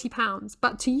 £40.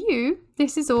 But to you,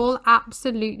 this is all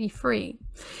absolutely free.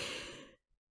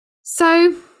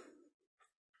 So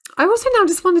I also now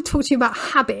just want to talk to you about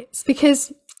habits,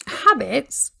 because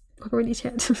habits, I've already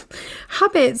checked,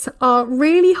 habits are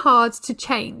really hard to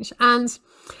change. And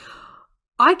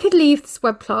I could leave this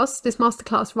web class, this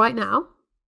masterclass right now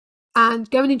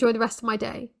and go and enjoy the rest of my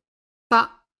day.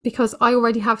 But because I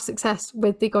already have success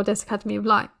with the Goddess Academy of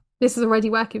Light, this is already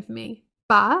working for me.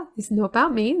 But it's not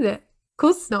about me. Of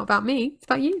course, it's not about me. It's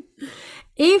about you.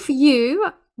 If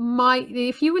you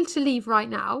were to leave right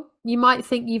now, you might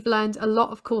think you've learned a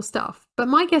lot of cool stuff. But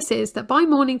my guess is that by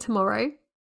morning tomorrow,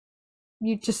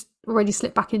 you just already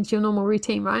slip back into your normal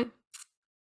routine, right?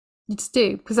 You just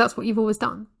do, because that's what you've always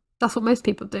done. That's what most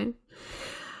people do.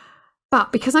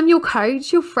 But because I'm your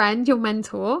coach, your friend, your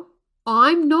mentor,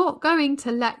 I'm not going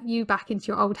to let you back into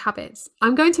your old habits.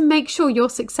 I'm going to make sure you're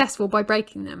successful by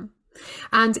breaking them.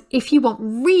 And if you want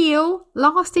real,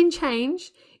 lasting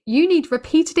change, you need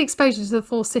repeated exposure to the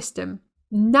full system.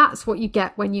 And that's what you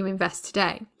get when you invest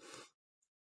today.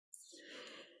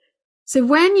 So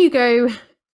when you go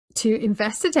to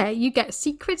invest today, you get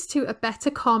secrets to a better,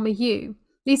 calmer you.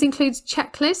 These include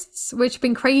checklists, which have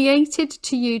been created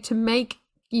to you to make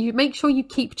sure you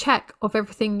keep check of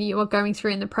everything that you are going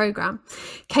through in the program.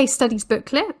 Case studies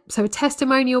booklet, so a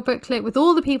testimonial booklet with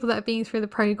all the people that have been through the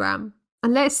program.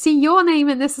 And let's see your name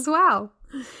in this as well.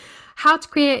 How to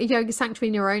create a yoga sanctuary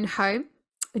in your own home.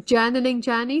 A journaling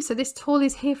journey. So this tool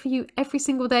is here for you every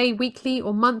single day, weekly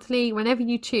or monthly, whenever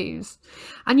you choose.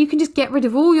 And you can just get rid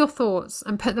of all your thoughts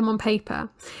and put them on paper.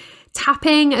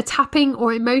 A tapping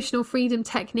or emotional freedom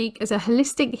technique is a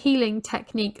holistic healing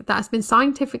technique that has been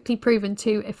scientifically proven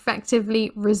to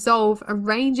effectively resolve a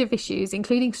range of issues,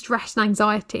 including stress and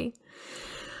anxiety.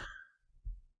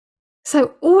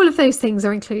 So all of those things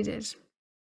are included.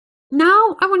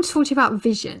 Now I want to talk to you about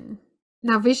vision.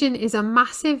 Now, vision is a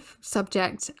massive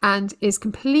subject and is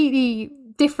completely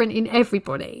different in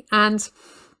everybody. And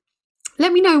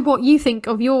let me know what you think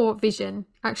of your vision,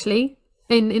 actually,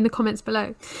 in the comments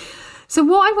below. So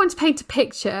what I want to paint a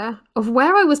picture of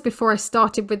where I was before I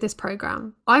started with this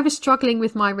program. I was struggling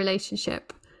with my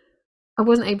relationship. I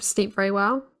wasn't able to sleep very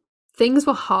well. Things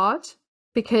were hard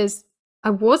because I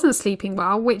wasn't sleeping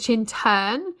well, which in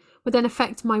turn would then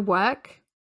affect my work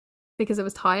because I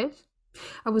was tired.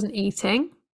 I wasn't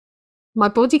eating. My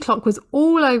body clock was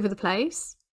all over the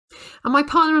place. And my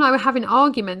partner and I were having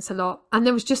arguments a lot, and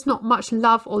there was just not much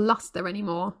love or lust there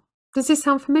anymore. Does this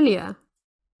sound familiar?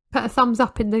 Put a thumbs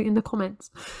up in the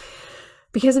comments,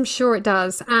 because I'm sure it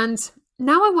does. And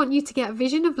now I want you to get a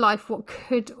vision of life. What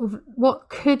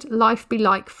could life be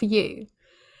like for you?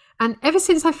 And ever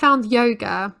since I found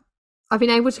yoga, I've been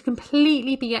able to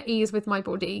completely be at ease with my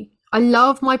body. I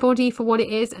love my body for what it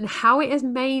is and how it has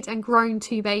made and grown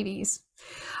 2 babies.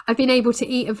 I've been able to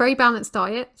eat a very balanced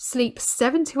diet, sleep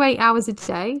 7 to 8 hours a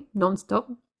day, non-stop,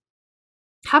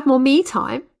 have more me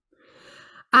time,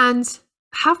 and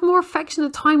have more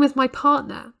affectionate time with my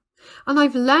partner. And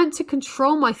I've learned to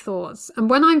control my thoughts and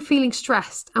when I'm feeling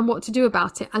stressed and what to do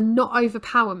about it and not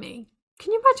overpower me.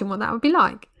 Can you imagine what that would be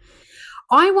like?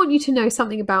 I want you to know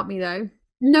something about me though.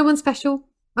 No one's special.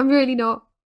 I'm really not.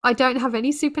 I don't have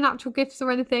any supernatural gifts or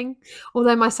anything.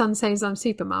 Although my son says I'm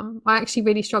super mum. I actually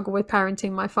really struggle with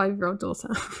parenting my 5-year-old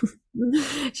daughter.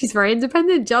 She's very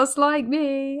independent, just like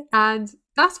me. And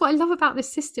that's what I love about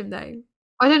this system though.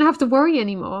 I don't have to worry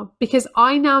anymore because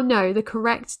I now know the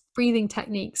correct breathing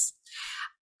techniques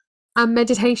and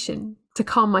meditation to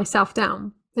calm myself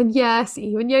down. And yes,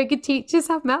 even yoga teachers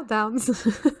have meltdowns.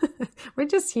 We're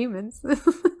just humans.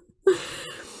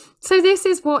 So this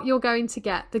is what you're going to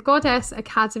get. The Goddess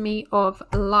Academy of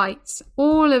Light.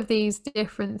 All of these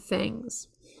different things.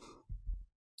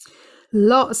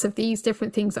 Lots of these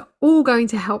different things are all going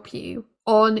to help you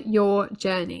on your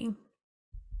journey.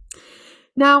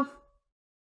 Now,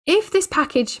 if this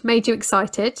package made you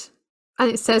excited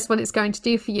and it says what it's going to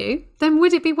do for you, then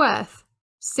would it be worth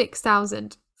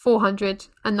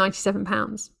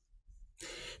 £6,497?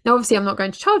 Now, obviously, I'm not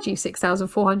going to charge you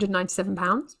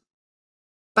 £6,497,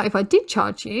 but if I did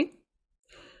charge you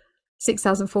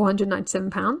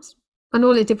 £6,497 and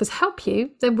all it did was help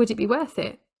you, then would it be worth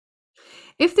it?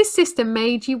 If this system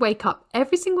made you wake up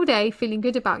every single day feeling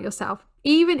good about yourself,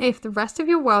 even if the rest of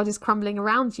your world is crumbling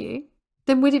around you,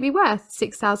 then would it be worth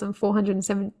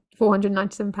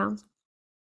 £6,497?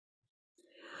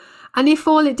 And if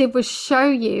all it did was show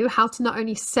you how to not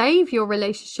only save your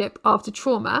relationship after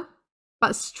trauma,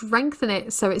 but strengthen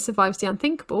it so it survives the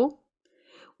unthinkable,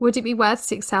 would it be worth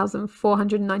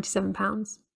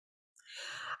 £6,497?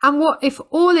 And what if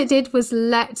all it did was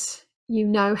let you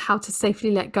know how to safely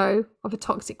let go of a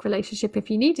toxic relationship if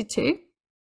you needed to?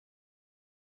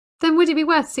 Then would it be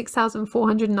worth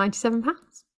 £6,497?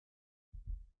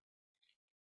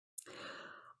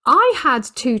 I had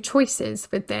 2 choices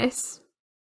with this.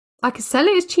 I could sell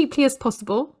it as cheaply as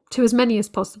possible to as many as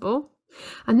possible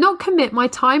and not commit my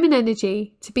time and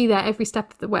energy to be there every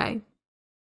step of the way.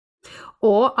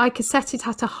 Or I could set it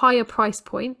at a higher price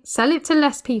point, sell it to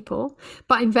less people,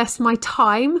 but invest my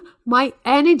time, my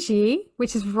energy,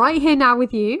 which is right here now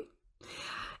with you,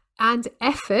 and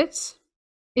effort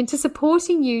into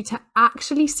supporting you to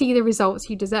actually see the results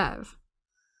you deserve.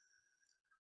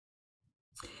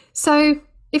 So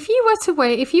if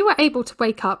you were able to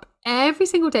wake up every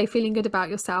single day feeling good about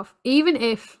yourself, even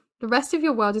if the rest of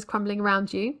your world is crumbling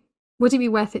around you, would it be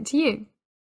worth it to you?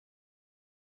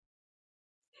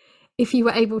 If you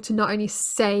were able to not only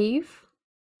save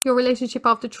your relationship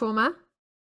after trauma,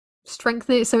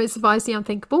 strengthen it so it survives the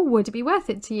unthinkable, would it be worth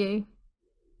it to you?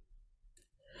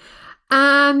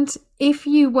 And if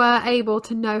you were able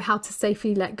to know how to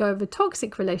safely let go of a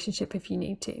toxic relationship if you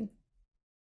need to,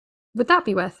 would that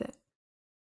be worth it?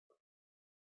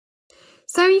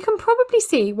 So you can probably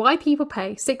see why people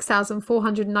pay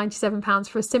 £6,497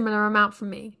 for a similar amount from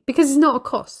me, because it's not a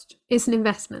cost, it's an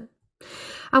investment.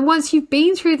 And once you've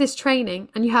been through this training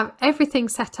and you have everything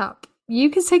set up, you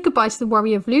can say goodbye to the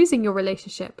worry of losing your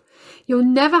relationship. You'll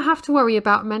never have to worry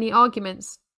about many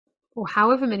arguments, or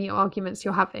however many arguments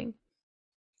you're having,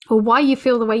 or why you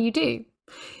feel the way you do.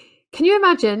 Can you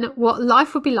imagine what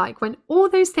life would be like when all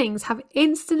those things have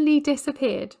instantly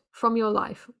disappeared from your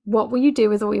life? What will you do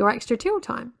with all your extra chill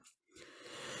time?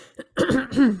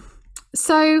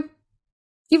 So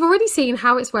you've already seen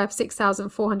how it's worth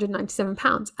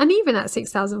 £6,497. And even at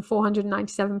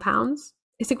 £6,497,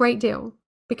 it's a great deal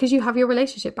because you have your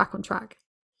relationship back on track.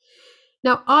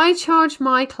 Now, I charge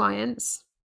my clients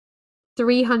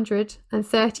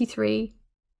 €333.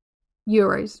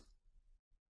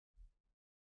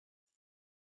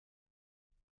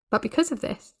 But because of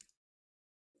this,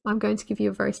 I'm going to give you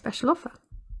a very special offer.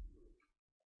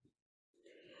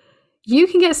 You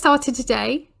can get started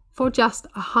today for just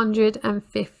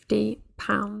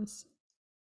 £150.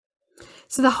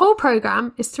 So the whole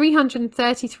program is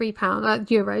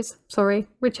 €333. Sorry,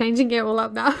 we're changing it all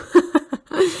up now.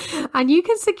 And you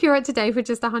can secure it today for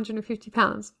just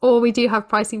 £150, or we do have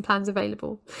pricing plans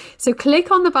available. So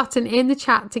click on the button in the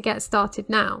chat to get started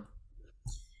now.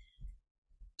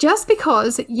 Just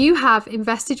because you have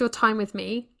invested your time with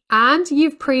me and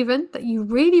you've proven that you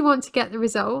really want to get the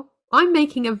result, I'm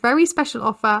making a very special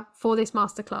offer for this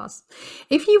masterclass.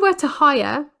 If you were to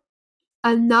hire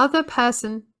another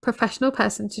person, professional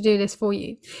person, to do this for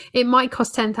you, it might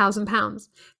cost £10,000.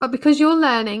 But because you're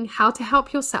learning how to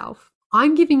help yourself,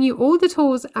 I'm giving you all the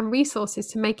tools and resources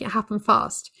to make it happen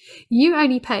fast. You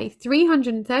only pay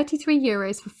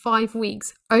 €333 for 5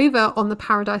 weeks over on the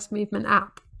Paradise Movement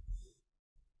app.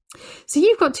 So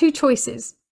you've got two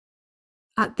choices.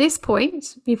 At this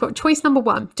point, you've got choice number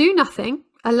 1, do nothing.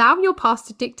 Allow your past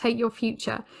to dictate your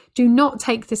future. Do not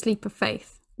take this leap of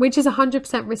faith, which is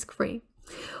 100% risk-free.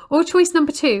 Or choice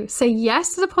number 2, say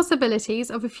yes to the possibilities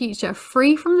of a future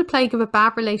free from the plague of a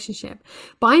bad relationship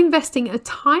by investing a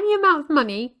tiny amount of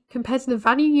money compared to the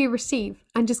value you receive,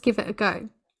 and just give it a go.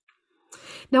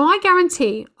 Now, I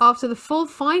guarantee after the full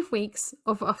 5 weeks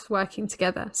of us working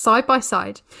together side by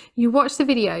side, you watch the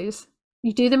videos,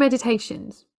 you do the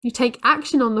meditations, you take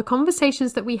action on the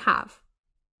conversations that we have,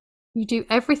 you do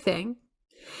everything,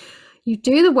 you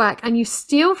do the work, and you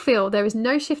still feel there is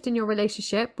no shift in your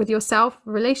relationship with yourself,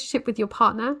 relationship with your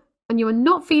partner, and you are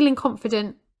not feeling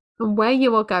confident on where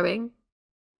you are going,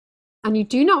 and you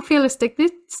do not feel a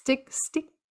statistically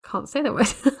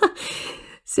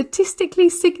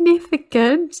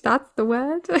significant, that's the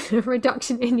word,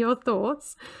 reduction in your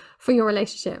thoughts for your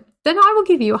relationship, then I will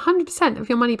give you 100% of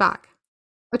your money back.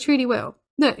 I truly will.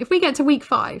 No, if we get to week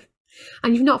 5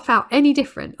 and you've not felt any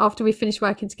different after we've finished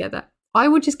working together, I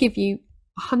will just give you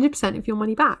 100% of your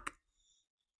money back.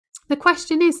 The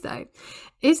question is, though,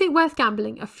 is it worth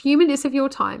gambling a few minutes of your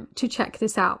time to check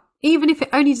this out? Even if it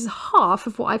only does half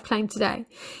of what I've claimed today,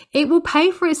 it will pay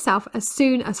for itself as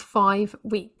soon as 5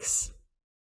 weeks.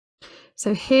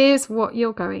 So here's what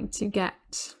you're going to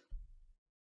get.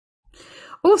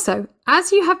 Also,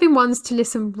 as you have been ones to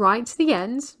listen right to the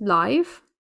end live,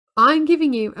 I'm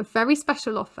giving you a very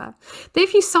special offer that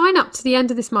if you sign up to the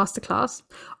end of this masterclass,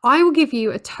 I will give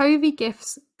you a Tovi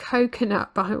Gifts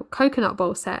coconut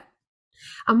bowl set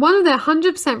and one of their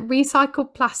 100%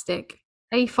 recycled plastic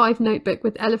A5 notebook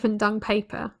with elephant dung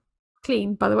paper,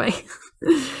 clean by the way,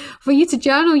 for you to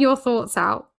journal your thoughts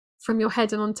out from your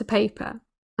head and onto paper.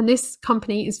 And this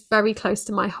company is very close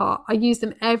to my heart. I use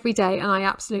them every day and I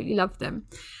absolutely love them.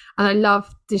 And I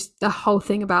love just the whole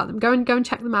thing about them. Go and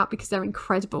check them out because they're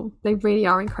incredible. They really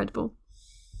are incredible.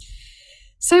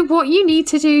 So what you need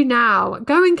to do now,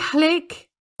 go and click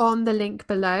on the link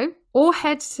below, or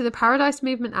head to the Paradise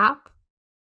Movement app,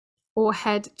 or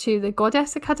head to the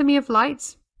Goddess Academy of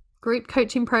Light group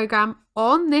coaching program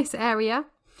on this area,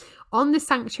 on this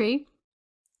sanctuary,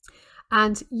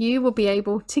 and you will be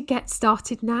able to get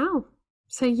started now.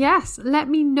 So yes, let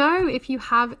me know if you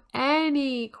have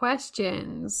any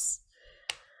questions,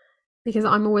 because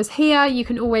I'm always here. You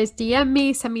can always DM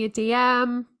me, send me a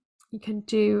DM. You can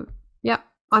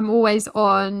I'm always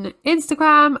on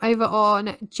Instagram over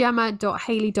on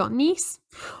gemma.haley.niece,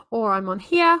 or I'm on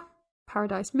here,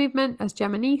 Paradise Movement, as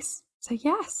Gemma Niece. So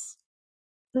yes,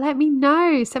 let me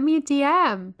know, send me a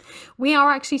DM. We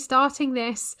are actually starting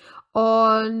this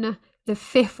on the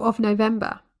 5th of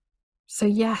November. So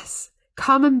yes,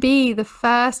 come and be the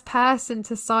first person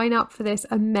to sign up for this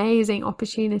amazing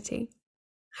opportunity.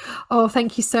 Oh,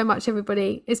 thank you so much,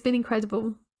 everybody. It's been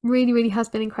incredible. Really, really has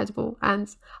been incredible. And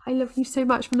I love you so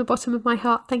much from the bottom of my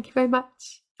heart. Thank you very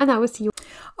much. And I will see you.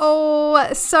 Oh,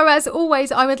 so as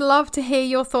always, I would love to hear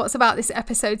your thoughts about this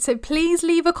episode. So please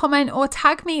leave a comment or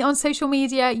tag me on social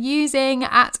media using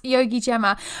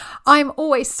 @YogiGemma. I'm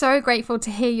always so grateful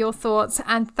to hear your thoughts.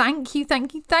 And thank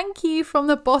you from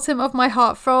the bottom of my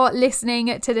heart for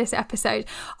listening to this episode.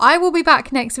 I will be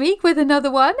back next week with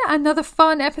another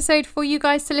fun episode for you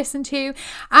guys to listen to.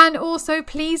 And also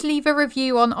please leave a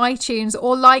review on iTunes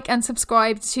or like and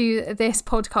subscribe to this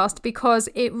podcast, because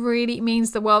it really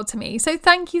means the world to me. So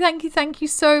thank you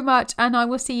so much, and I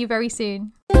will see you very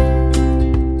soon.